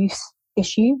sexual abuse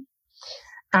issue,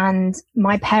 and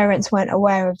my parents weren't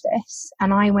aware of this.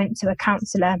 And I went to a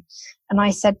counsellor and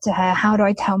I said to her, how do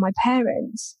I tell my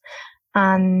parents?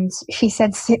 And she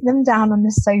said, sit them down on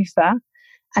the sofa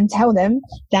and tell them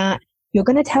that you're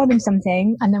going to tell them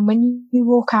something, and then when you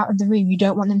walk out of the room, you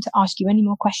don't want them to ask you any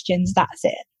more questions. That's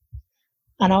it.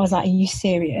 And I was like, are you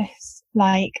serious?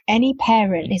 Like, any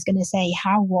parent is going to say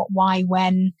how, what, why,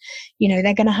 when,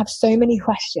 they're going to have so many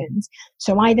questions.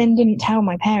 So I then didn't tell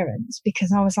my parents,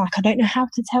 because I was like, I don't know how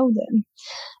to tell them.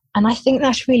 And I think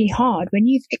that's really hard when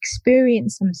you've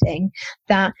experienced something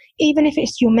that, even if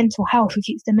it's your mental health, if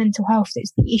it's the mental health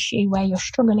that's the issue where you're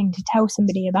struggling to tell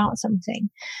somebody about something,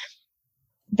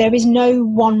 there is no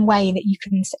one way that you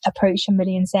can approach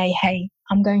somebody and say, hey,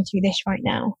 I'm going through this right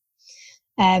now.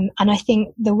 And I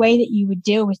think the way that you would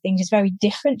deal with things is very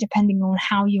different depending on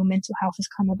how your mental health has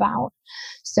come about.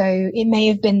 So it may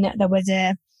have been that there was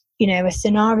a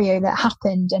scenario that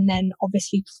happened, and then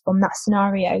obviously from that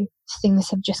scenario, things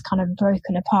have just kind of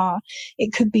broken apart.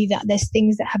 It could be that there's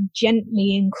things that have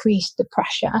gently increased the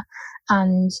pressure,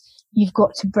 and you've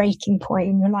got to breaking point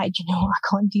and you're like, I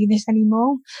can't do this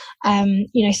anymore.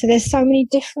 So there's so many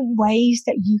different ways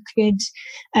that you could,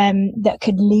 that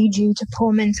could lead you to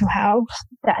poor mental health,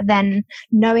 that then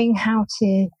knowing how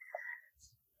to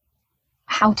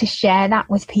share that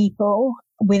with people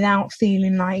without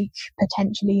feeling like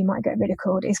potentially you might get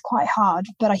ridiculed is quite hard.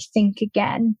 But I think,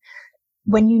 again,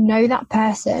 when you know that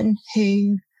person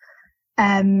who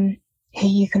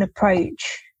you can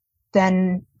approach,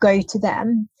 then go to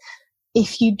them.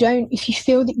 if you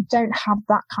feel that you don't have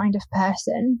that kind of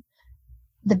person,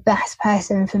 the best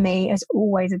person for me is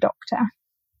always a doctor.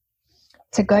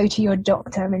 To go to your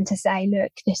doctor and to say,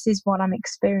 look, this is what I'm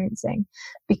experiencing,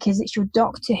 because it's your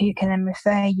doctor who can then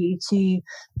refer you to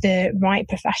the right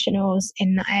professionals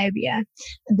in that area.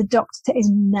 And the doctor is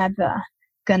never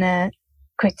going to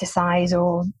criticize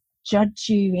or judge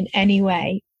you in any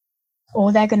way.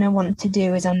 All they're going to want to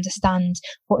do is understand,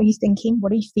 what are you thinking?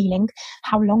 What are you feeling?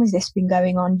 How long has this been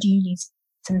going on? Do you need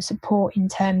some support in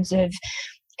terms of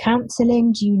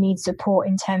counseling? Do you need support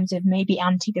in terms of maybe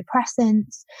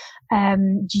antidepressants?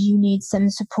 Do you need some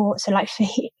support? So like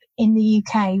in the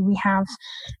UK, we have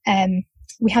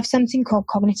something called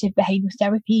cognitive behavioral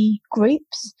therapy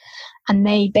groups, and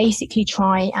they basically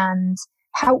try and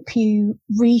help you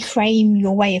reframe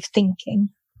your way of thinking.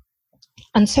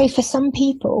 And so for some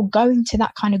people, going to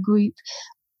that kind of group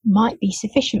might be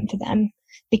sufficient for them,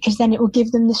 because then it will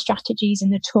give them the strategies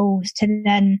and the tools to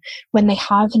then, when they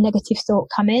have a negative thought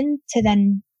come in, to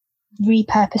then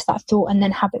repurpose that thought and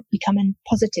then have it become a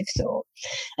positive thought.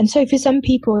 And so for some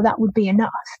people that would be enough,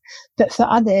 but for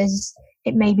others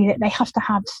it may be that they have to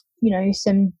have,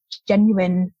 some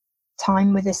genuine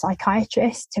time with a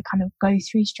psychiatrist to kind of go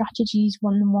through strategies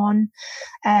one-on-one,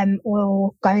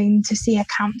 or going to see a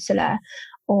counsellor,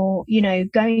 or,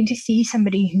 going to see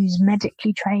somebody who's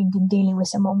medically trained in dealing with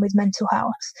someone with mental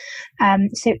health.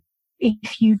 So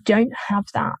if you don't have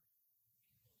that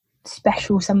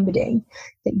special somebody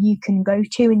that you can go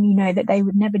to, and you know that they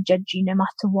would never judge you no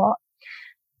matter what,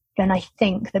 then I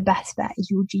think the best bet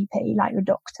is your GP, like your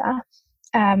doctor,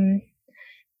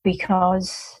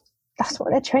 because that's what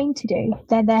they're trained to do.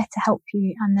 They're there to help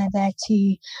you, and they're there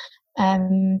to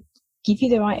give you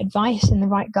the right advice and the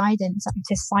right guidance, and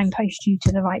to signpost you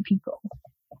to the right people.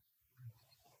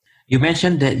 You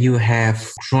mentioned that you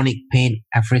have chronic pain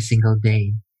every single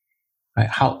day. Right?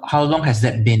 How long has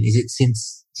that been? Is it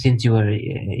since you were a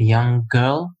young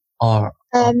girl, or?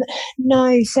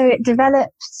 No, so it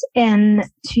developed in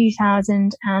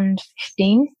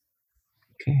 2015.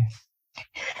 Okay.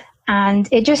 And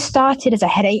it just started as a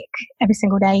headache every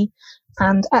single day.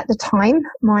 And at the time,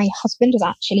 my husband was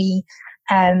actually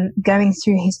going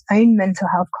through his own mental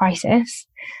health crisis.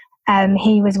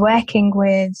 He was working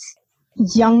with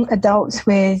young adults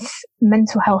with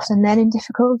mental health and learning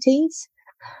difficulties.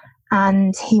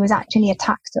 And he was actually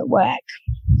attacked at work.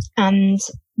 And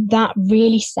that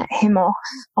really set him off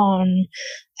on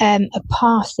a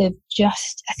path of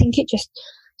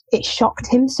it shocked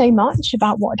him so much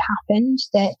about what had happened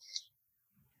that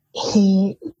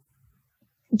he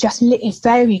just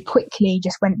very quickly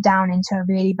just went down into a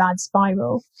really bad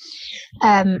spiral.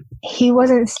 He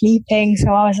wasn't sleeping,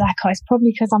 so I was like, it's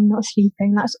probably because I'm not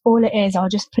sleeping. That's all it is. I'll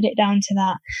just put it down to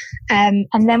that.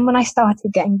 And then when I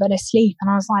started getting better sleep,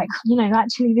 and I was like,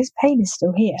 actually this pain is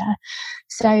still here.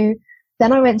 So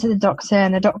then I went to the doctor,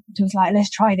 and the doctor was like, let's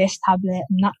try this tablet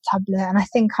and that tablet. And I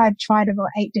think I'd tried about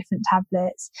 8 different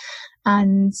tablets.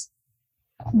 And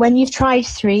when you've tried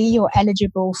 3, you're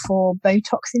eligible for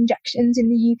Botox injections in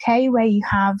the UK, where you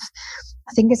have,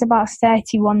 I think it's about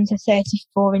 31 to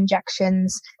 34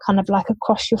 injections, kind of like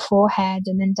across your forehead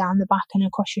and then down the back and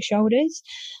across your shoulders.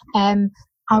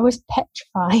 I was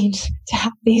petrified to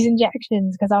have these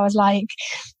injections, because I was like,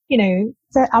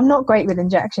 so I'm not great with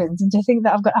injections, and to think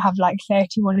that I've got to have like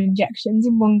 31 injections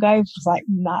in one go was like,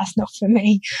 nah, that's not for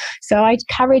me. So I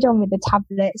carried on with the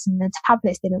tablets, and the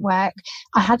tablets didn't work.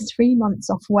 I had 3 months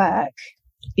off work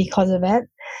because of it.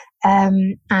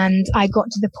 And I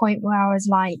got to the point where I was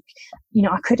like,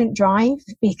 I couldn't drive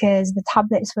because the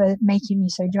tablets were making me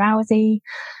so drowsy.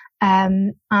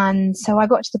 And so I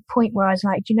got to the point where I was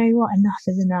like, do you know what? Enough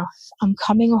is enough. I'm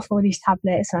coming off all these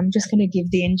tablets, and I'm just going to give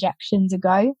the injections a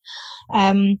go.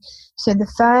 So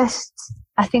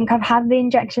I think I've had the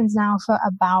injections now for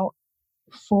about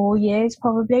 4 years,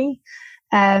 probably.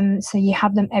 So you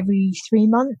have them every 3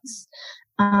 months,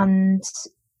 and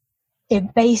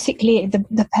it basically,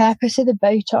 the purpose of the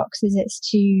Botox is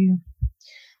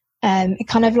it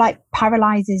kind of like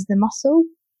paralyzes the muscle,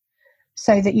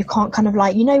 so that you can't kind of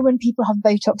like, when people have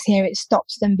Botox here, it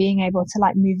stops them being able to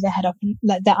like move their head up and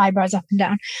like their eyebrows up and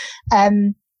down.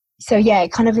 So yeah,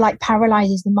 it kind of like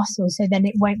paralyzes the muscle, so then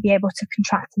it won't be able to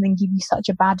contract and then give you such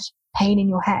a bad pain in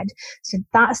your head. So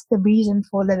that's the reason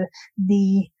for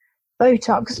the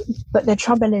Botox. But the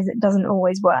trouble is, it doesn't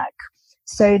always work.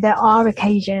 So there are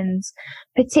occasions,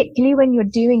 particularly when you're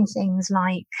doing things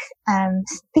like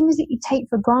things that you take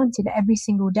for granted every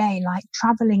single day, like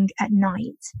traveling at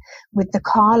night with the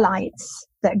car lights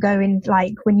that go in,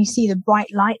 like when you see the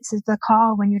bright lights of the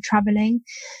car when you're traveling.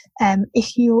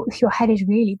 If your head is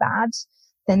really bad,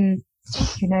 then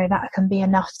that can be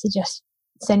enough to just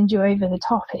send you over the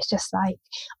top. It's just like,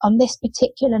 on this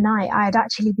particular night, I had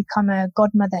actually become a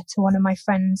godmother to one of my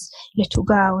friend's little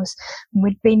girls.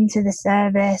 We'd been to the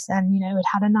service and, we'd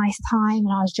had a nice time,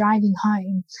 and I was driving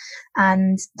home,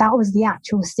 and that was the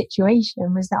actual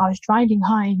situation, was that I was driving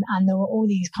home and there were all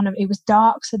these it was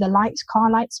dark, so the car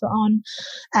lights were on.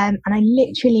 And I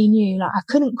literally knew, like, I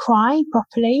couldn't cry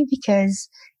properly because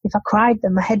if I cried,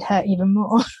 then my head hurt even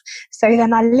more. So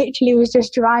then I literally was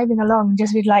just driving along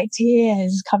just with like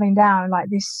tears coming down, like,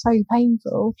 this is so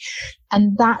painful.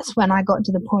 And that's when I got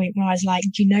to the point where I was like,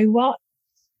 do you know what?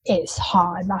 It's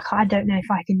hard. Like, I don't know if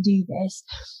I can do this.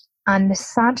 And the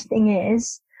sad thing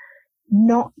is,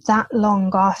 not that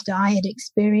long after I had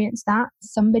experienced that,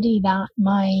 somebody that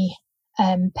my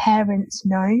parents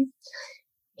know,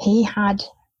 he had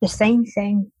the same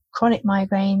thing, chronic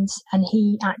migraines, and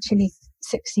he actually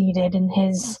succeeded in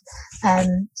his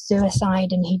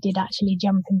suicide, and he did actually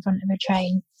jump in front of a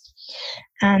train.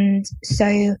 And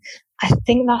so I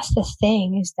think that's the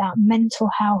thing, is that mental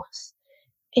health,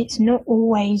 it's not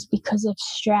always because of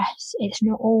stress, it's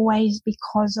not always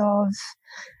because of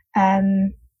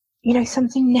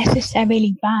something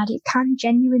necessarily bad. It can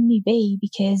genuinely be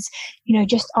because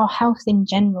just our health in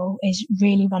general is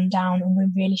really run down and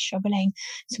we're really struggling.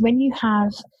 So when you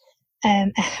have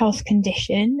a health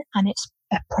condition and it's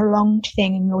a prolonged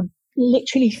thing and you're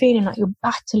literally feeling like you're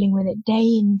battling with it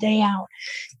day in, day out,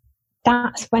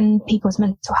 that's when people's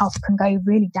mental health can go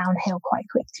really downhill quite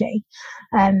quickly,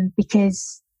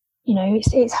 because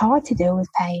it's hard to deal with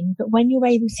pain. But when you're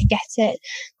able to get it,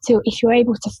 if you're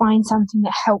able to find something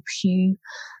that helps you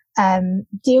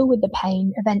deal with the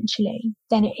pain eventually,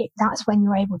 then that's when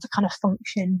you're able to kind of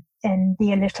function and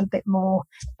be a little bit more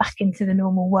back into the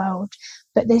normal world.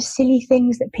 But there's silly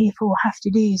things that people have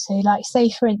to do. So, like, say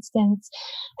for instance,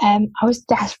 I was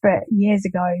desperate years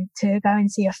ago to go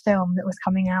and see a film that was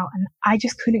coming out, and I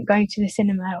just couldn't go to the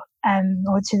cinema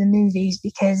or to the movies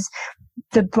because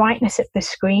the brightness of the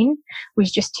screen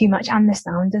was just too much, and the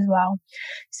sound as well.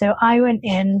 So I went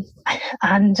in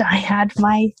and I had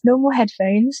my normal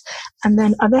headphones and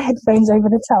then other headphones over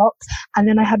the top, and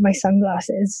then I had my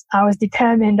sunglasses. I was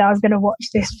determined I was going to watch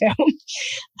this film.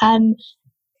 And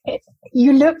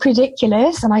you look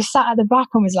ridiculous, and I sat at the back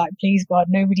and was like, please God,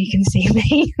 nobody can see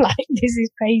me. Like, this is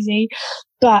crazy.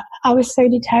 But I was so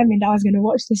determined I was going to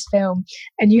watch this film.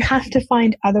 And you have to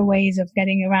find other ways of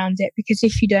getting around it, because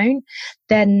if you don't,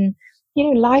 then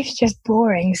life's just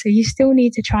boring. So you still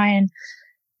need to try and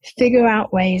figure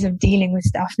out ways of dealing with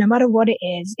stuff, no matter what it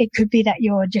is. It could be that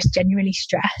you're just genuinely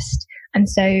stressed, and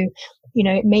so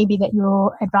it may be that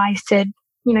you're advised to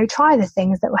try the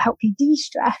things that will help you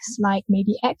de-stress, like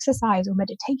maybe exercise or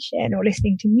meditation or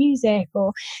listening to music,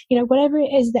 or, whatever it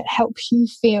is that helps you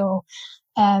feel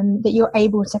that you're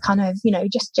able to kind of,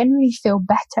 just generally feel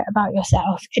better about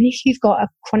yourself. And if you've got a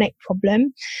chronic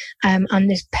problem and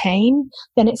there's pain,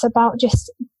 then it's about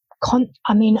just,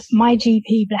 my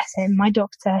GP, bless him, my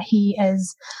doctor, he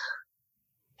is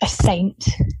a saint.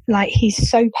 Like, he's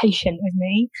so patient with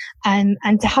me, and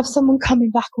to have someone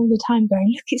coming back all the time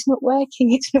going, look, it's not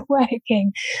working,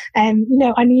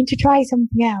 I need to try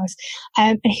something else,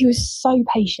 and he was so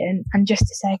patient, and just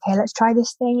to say, okay, let's try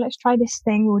this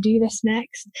thing, we'll do this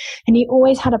next. And he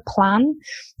always had a plan,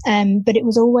 but it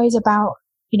was always about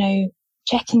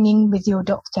checking in with your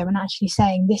doctor and actually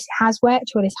saying, this has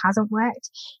worked or this hasn't worked.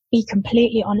 Be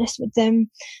completely honest with them.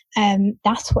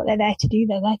 That's what they're there to do.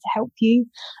 They're there to help you.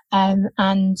 And,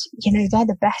 they're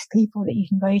the best people that you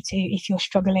can go to if you're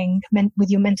struggling with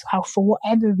your mental health for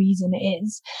whatever reason it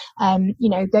is.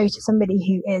 Go to somebody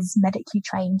who is medically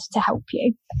trained to help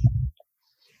you.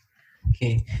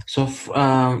 Okay. So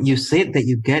you said that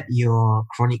you get your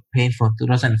chronic pain from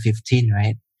 2015,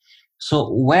 right?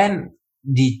 So when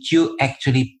did you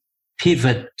actually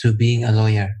pivot to being a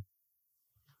lawyer?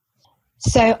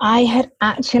 So I had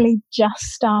actually just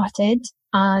started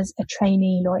as a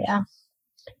trainee lawyer.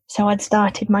 So I'd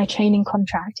started my training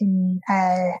contract in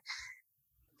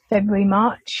February,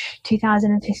 March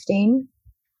 2015.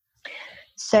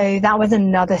 So that was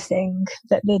another thing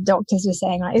that the doctors were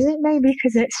saying, like, is it maybe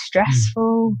because it's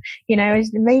stressful?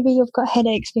 Maybe you've got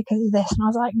headaches because of this. And I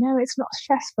was like, no, it's not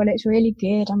stressful. It's really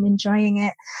good. I'm enjoying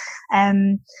it.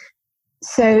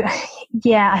 So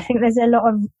yeah, I think there's a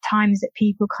lot of times that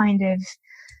people kind of,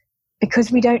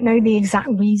 because we don't know the exact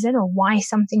reason or why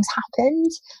something's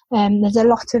happened, there's a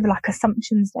lot of like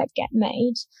assumptions that get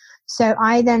made. So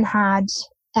I then had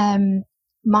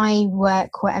my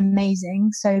work were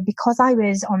amazing. So because I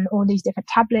was on all these different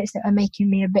tablets that were making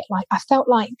me I felt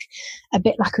like a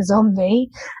bit like a zombie,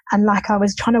 and like I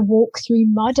was trying to walk through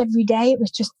mud every day. It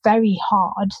was just very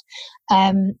hard.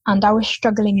 And I was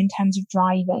struggling in terms of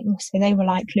driving. So they were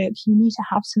like, look, you need to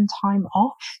have some time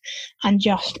off and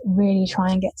just really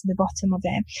try and get to the bottom of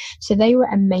it. So they were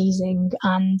amazing.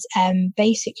 And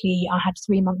basically I had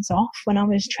 3 months off when I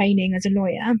was training as a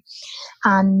lawyer,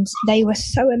 and they were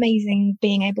so amazing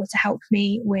being able to help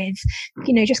me with,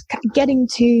 just getting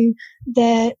to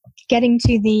the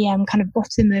kind of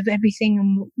bottom of everything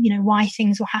and, why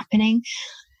things were happening.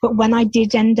 But when I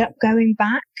did end up going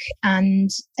back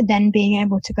and then being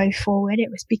able to go forward,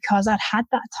 it was because I'd had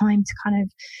that time to kind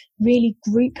of really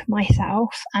group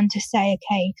myself and to say,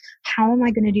 okay, how am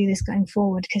I going to do this going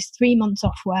forward? Because 3 months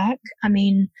off work, I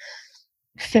mean,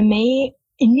 for me,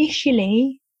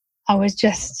 initially, I was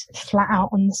just flat out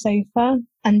on the sofa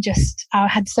and I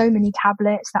had so many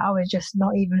tablets that I was just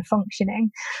not even functioning.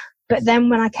 But then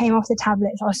when I came off the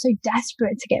tablets, I was so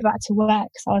desperate to get back to work.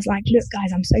 So I was like, look,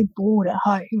 guys, I'm so bored at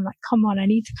home. Like, come on, I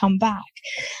need to come back.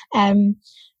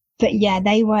 But yeah,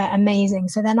 they were amazing.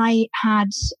 So then I had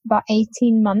about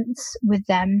 18 months with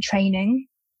them training,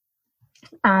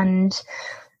 and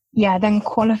yeah, then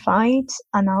qualified,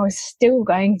 and I was still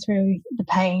going through the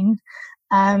pain.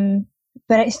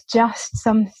 But it's just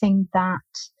something that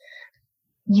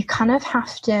you kind of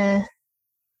have to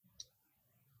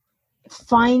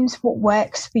find what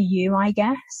works for you, I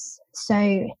guess.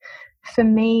 So for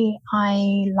me,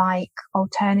 I like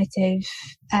alternative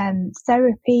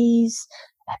therapies,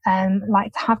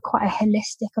 like to have quite a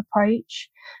holistic approach.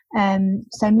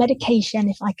 So medication,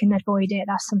 if I can avoid it,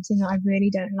 that's something that I really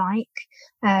don't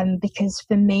like, because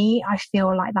for me, I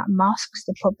feel like that masks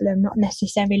the problem, not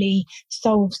necessarily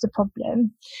solves the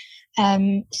problem.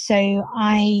 So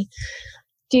I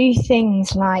do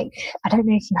things like, I don't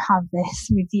know if you have this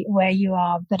with you where you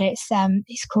are, but it's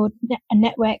called a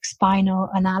network spinal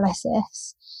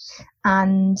analysis,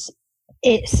 and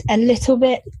it's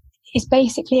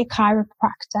basically a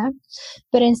chiropractor,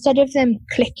 but instead of them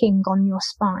clicking on your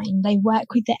spine, they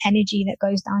work with the energy that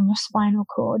goes down your spinal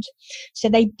cord. So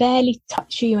they barely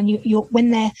touch you, and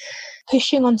when they're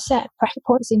pushing on certain pressure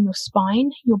points in your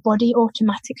spine, your body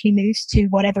automatically moves to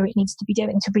whatever it needs to be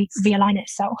doing to realign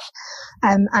itself.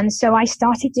 And so I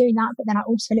started doing that, but then I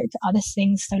also looked at other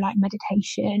things, so like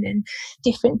meditation and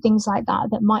different things like that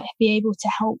might be able to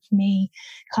help me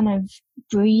kind of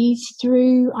breathe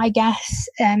through, I guess,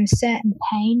 certain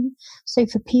pain. So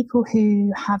for people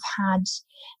who have had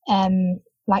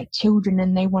like children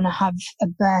and they want to have a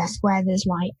birth where there's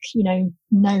like,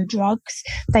 no drugs,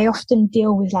 they often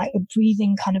deal with like a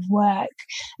breathing kind of work.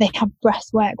 They have breath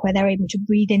work where they're able to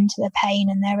breathe into the pain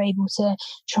and they're able to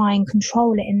try and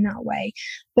control it in that way.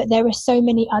 But there are so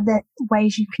many other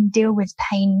ways you can deal with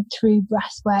pain through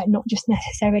breath work, not just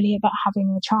necessarily about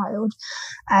having a child.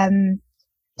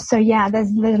 So yeah,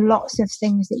 there's lots of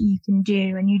things that you can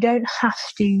do, and you don't have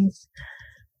to.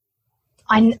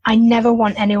 I never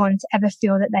want anyone to ever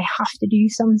feel that they have to do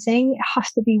something. It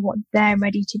has to be what they're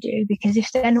ready to do, because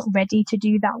if they're not ready to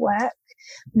do that work,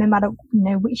 no matter,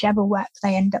 whichever work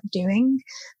they end up doing,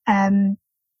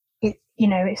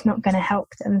 it's not going to help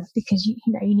them, because, you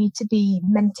need to be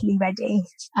mentally ready,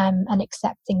 and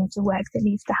accepting of the work that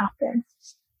needs to happen.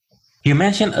 You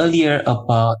mentioned earlier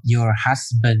about your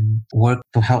husband work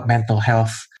to help mental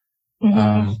health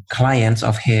clients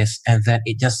of his, and then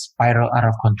it just spiraled out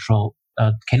of control.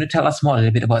 Can you tell us more a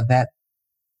little bit about that?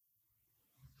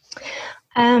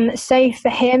 So for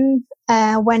him,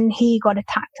 when he got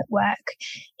attacked at work,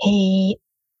 he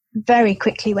very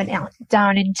quickly went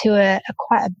down into a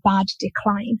quite a bad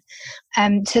decline,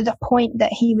 to the point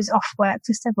that he was off work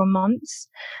for several months.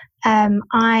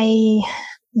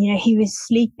 He was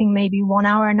sleeping maybe 1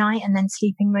 hour a night and then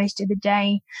sleeping most of the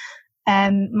day.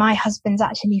 My husband's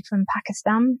actually from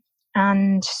Pakistan,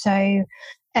 and so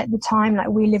at the time, like,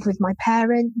 we lived with my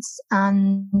parents,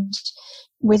 and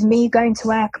with me going to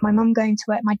work, my mum going to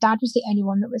work, my dad was the only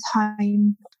one that was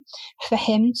home. For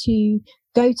him to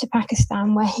go to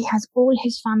Pakistan, where he has all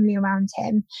his family around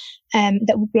him,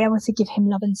 that would be able to give him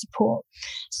love and support.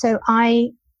 So I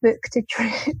booked a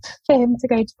trip for him to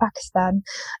go to Pakistan,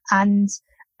 and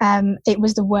it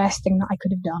was the worst thing that I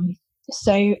could have done.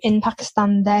 So in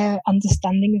Pakistan, their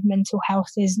understanding of mental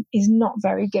health is not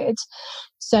very good.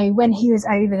 So when he was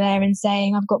over there and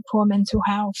saying, I've got poor mental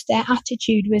health, their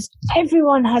attitude was,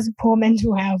 everyone has poor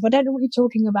mental health. I don't know what you're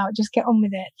talking about. Just get on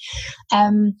with it.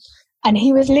 And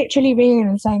he was literally ringing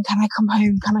and saying, can I come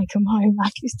home? Can I come home?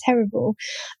 Like, it's terrible.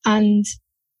 And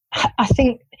I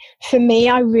think for me,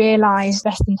 I realised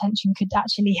best intention could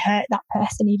actually hurt that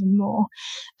person even more.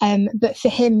 But for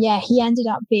him, yeah, he ended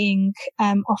up being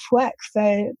off work for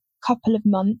a couple of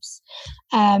months.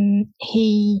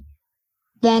 He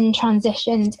then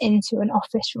transitioned into an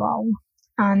office role,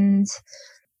 and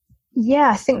yeah,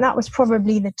 I think that was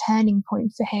probably the turning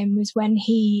point for him, was when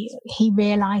he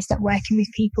realised that working with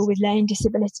people with learning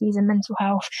disabilities and mental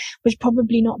health was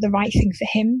probably not the right thing for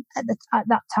him at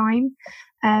that time.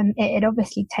 It had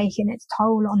obviously taken its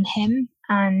toll on him,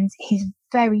 and he's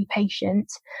very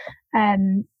patient.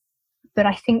 But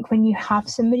I think when you have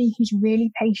somebody who's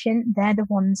really patient, they're the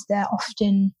ones that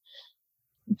often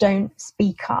don't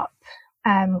speak up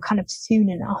kind of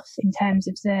soon enough in terms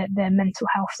of the mental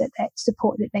health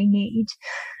support that they need.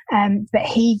 But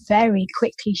he very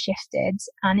quickly shifted,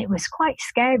 and it was quite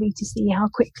scary to see how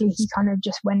quickly he kind of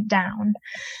just went down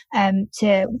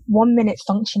to 1 minute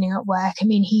functioning at work. I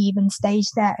mean, he even stayed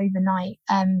there overnight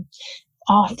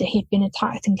after he'd been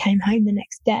attacked and came home the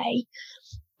next day.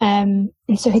 And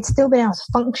so he'd still been able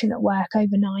to function at work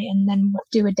overnight and then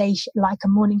do a a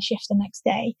morning shift the next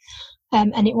day.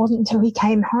 And it wasn't until he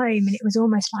came home, and it was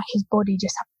almost like his body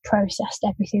just processed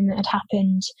everything that had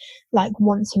happened, like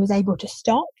once he was able to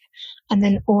stop. And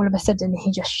then all of a sudden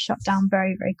he just shut down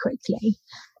very, very quickly.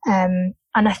 And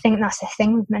I think that's the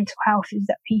thing with mental health, is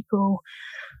that people,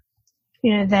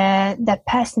 you know, their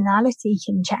personality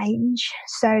can change.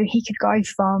 So he could go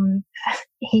from,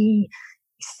 he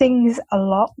sings a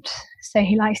lot, so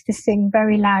he likes to sing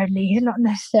very loudly. He's not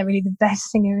necessarily the best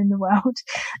singer in the world,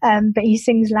 but he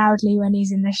sings loudly when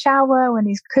he's in the shower, when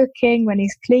he's cooking, when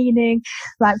he's cleaning,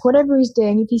 like whatever he's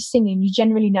doing. If he's singing, you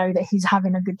generally know that he's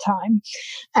having a good time.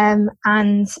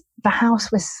 And the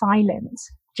house was silent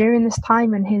during this time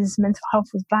when his mental health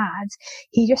was bad.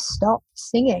 He just stopped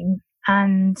singing,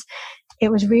 and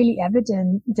it was really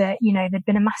evident that, you know, there'd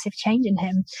been a massive change in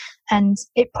him. And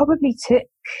it probably took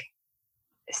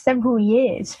several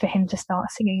years for him to start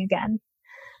singing again.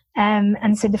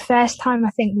 And so the first time I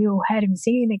think we all heard him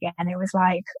singing again, it was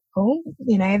like, oh,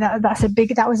 you know,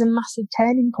 that was a massive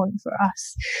turning point for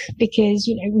us, because,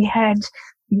 you know, we heard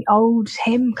the old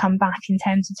him come back in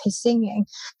terms of his singing.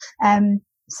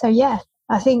 So yeah,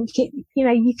 I think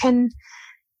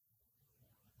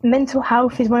mental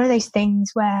health is one of those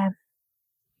things where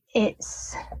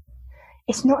it's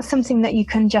not something that you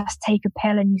can just take a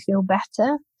pill and you feel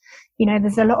better. You know,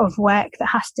 there's a lot of work that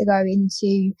has to go into,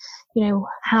 you know,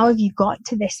 how have you got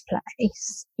to this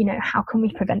place? You know, how can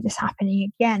we prevent this happening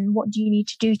again? What do you need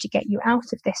to do to get you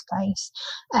out of this place?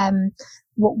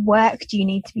 What work do you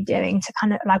need to be doing to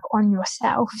kind of like on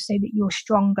yourself so that you're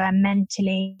stronger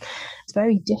mentally? It's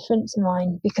very different to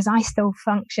mine, because I still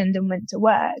functioned and went to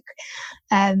work,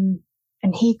 and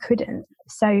he couldn't.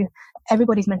 So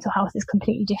everybody's mental health is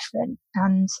completely different.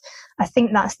 And I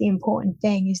think that's the important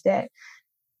thing, is that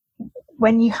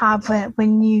when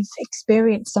you've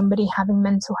experienced somebody having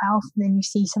mental health, and then you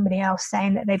see somebody else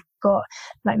saying that they've got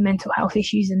like mental health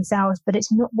issues themselves, but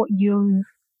it's not what you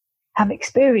have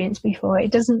experienced before,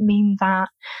 it doesn't mean that,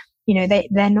 you know,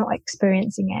 they're not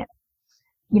experiencing it.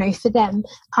 You know, for them,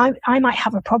 I might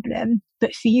have a problem,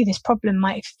 but for you, this problem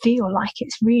might feel like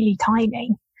it's really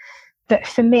tiny. But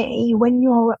for me, when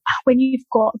you've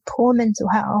got poor mental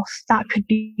health, that could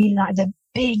be like the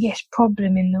biggest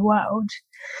problem in the world.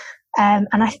 And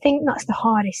I think that's the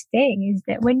hardest thing, is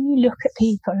that when you look at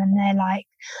people and they're like,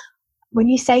 when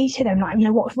you say to them, like, you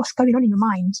know, what's going on in your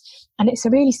mind? And it's a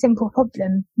really simple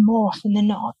problem more often than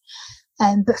not.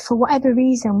 But for whatever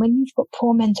reason, when you've got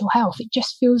poor mental health, it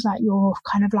just feels like you're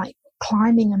kind of like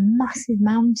climbing a massive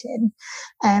mountain.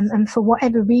 And for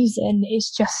whatever reason,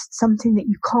 it's just something that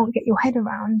you can't get your head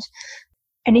around.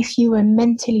 And if you were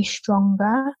mentally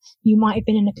stronger, you might have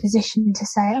been in a position to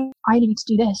say, oh, I need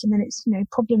to do this, and then it's, you know,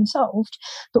 problem solved.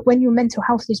 But when your mental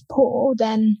health is poor,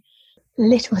 then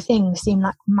little things seem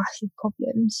like massive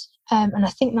problems. And I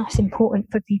think that's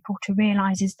important for people to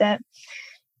realise, is that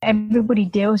everybody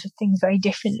deals with things very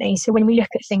differently. So when we look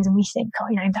at things and we think, oh,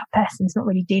 you know, that person's not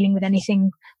really dealing with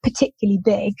anything particularly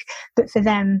big, but for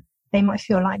them, they might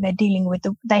feel like they're dealing with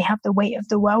they have the weight of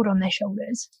the world on their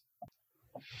shoulders.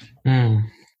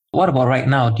 What about right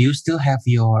now? Do you still have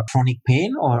your chronic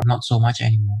pain, or not so much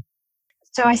anymore?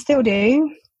 So I still do.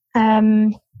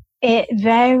 It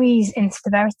varies in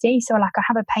severity. So like I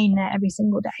have a pain there every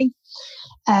single day.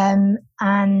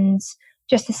 And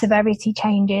just the severity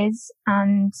changes.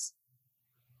 And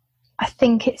I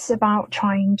think it's about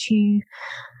trying to,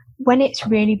 when it's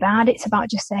really bad, it's about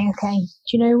just saying, okay,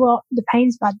 do you know what? The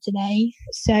pain's bad today.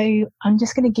 So I'm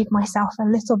just going to give myself a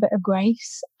little bit of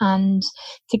grace, and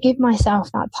to give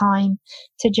myself that time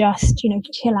to just, you know,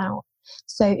 chill out.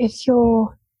 So if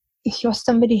you're if you're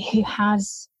somebody who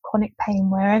has chronic pain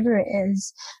wherever it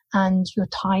is and you're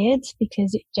tired,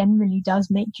 because it generally does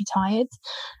make you tired,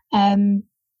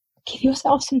 give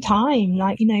yourself some time.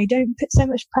 Like, you know, don't put so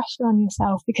much pressure on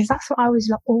yourself, because that's what I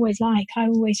was always like. I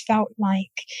always felt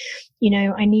like, you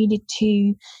know, I needed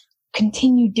to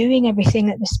continue doing everything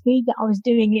at the speed that I was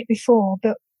doing it before.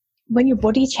 But when your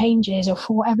body changes, or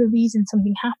for whatever reason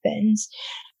something happens,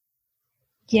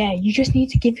 yeah, you just need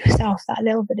to give yourself that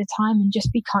little bit of time and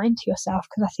just be kind to yourself,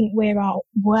 because I think we're our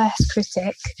worst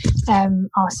critic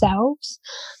ourselves.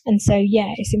 And so,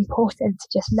 yeah, it's important to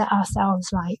just let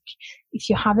ourselves, like, if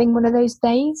you're having one of those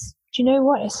days, do you know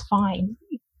what? It's fine.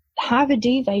 Have a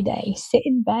duvet day, sit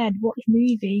in bed, watch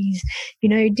movies, you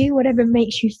know, do whatever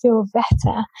makes you feel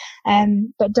better.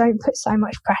 But don't put so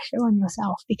much pressure on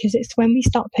yourself, because it's when we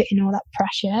start putting all that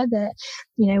pressure that,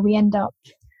 you know, we end up,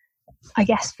 I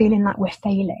guess, feeling like we're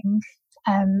failing.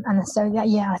 And so,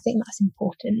 yeah, I think that's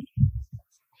important.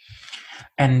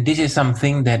 And this is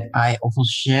something that I also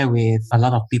share with a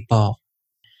lot of people.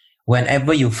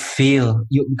 Whenever you feel,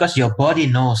 because your body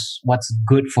knows what's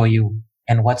good for you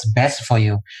and what's best for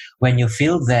you. When you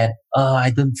feel that,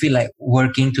 I don't feel like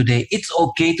working today, it's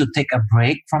okay to take a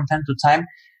break from time to time.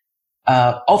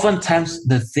 Oftentimes,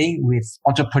 the thing with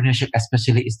entrepreneurship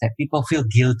especially is that people feel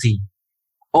guilty.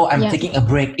 Oh, I'm taking a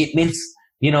break. It means,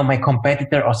 you know, my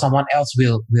competitor or someone else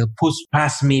will push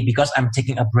past me because I'm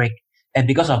taking a break. And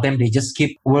because of them, they just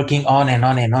keep working on and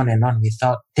on and on and on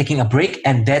without taking a break.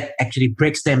 And that actually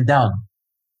breaks them down.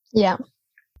 Yeah.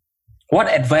 What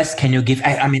advice can you give?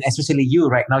 I mean, especially you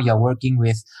right now, you're working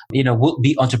with, you know,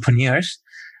 would-be entrepreneurs.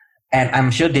 And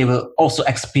I'm sure they will also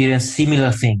experience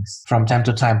similar things from time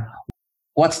to time.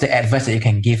 What's the advice that you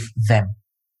can give them?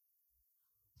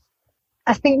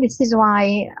 I think this is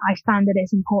why I found that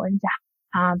it's important to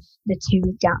have the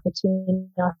 2-week gap between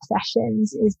our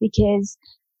sessions, is because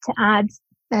to add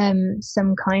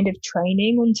some kind of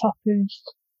training on top of,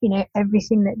 you know,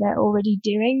 everything that they're already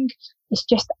doing, it's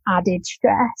just added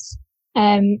stress.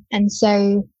 And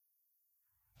so,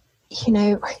 you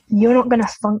know, you're not going to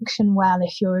function well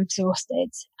if you're exhausted,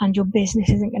 and your business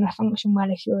isn't going to function well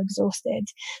if you're exhausted.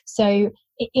 So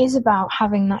it is about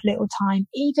having that little time,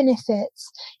 even if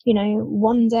it's, you know,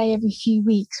 one day every few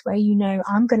weeks where, you know,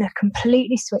 I'm going to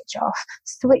completely switch off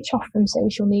from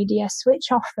social media,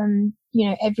 switch off from, you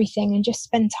know, everything, and just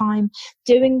spend time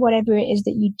doing whatever it is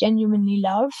that you genuinely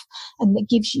love and that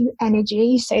gives you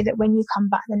energy, so that when you come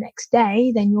back the next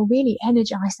day, then you're really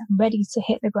energized and ready to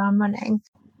hit the ground running.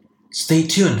 Stay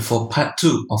tuned for part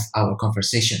 2 of our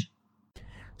conversation.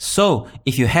 So,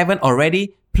 if you haven't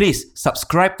already, please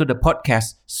subscribe to the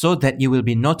podcast so that you will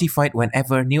be notified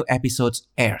whenever new episodes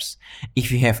airs. If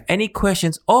you have any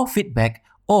questions or feedback,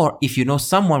 or if you know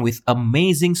someone with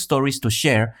amazing stories to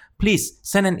share, please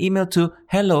send an email to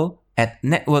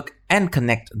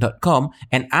hello@networkandconnect.com,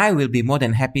 and I will be more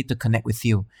than happy to connect with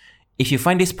you. If you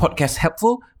find this podcast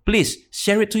helpful, please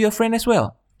share it to your friend as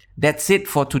well. That's it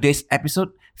for today's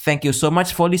episode. Thank you so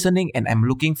much for listening, and I'm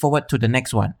looking forward to the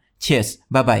next one. Cheers.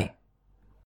 Bye-bye.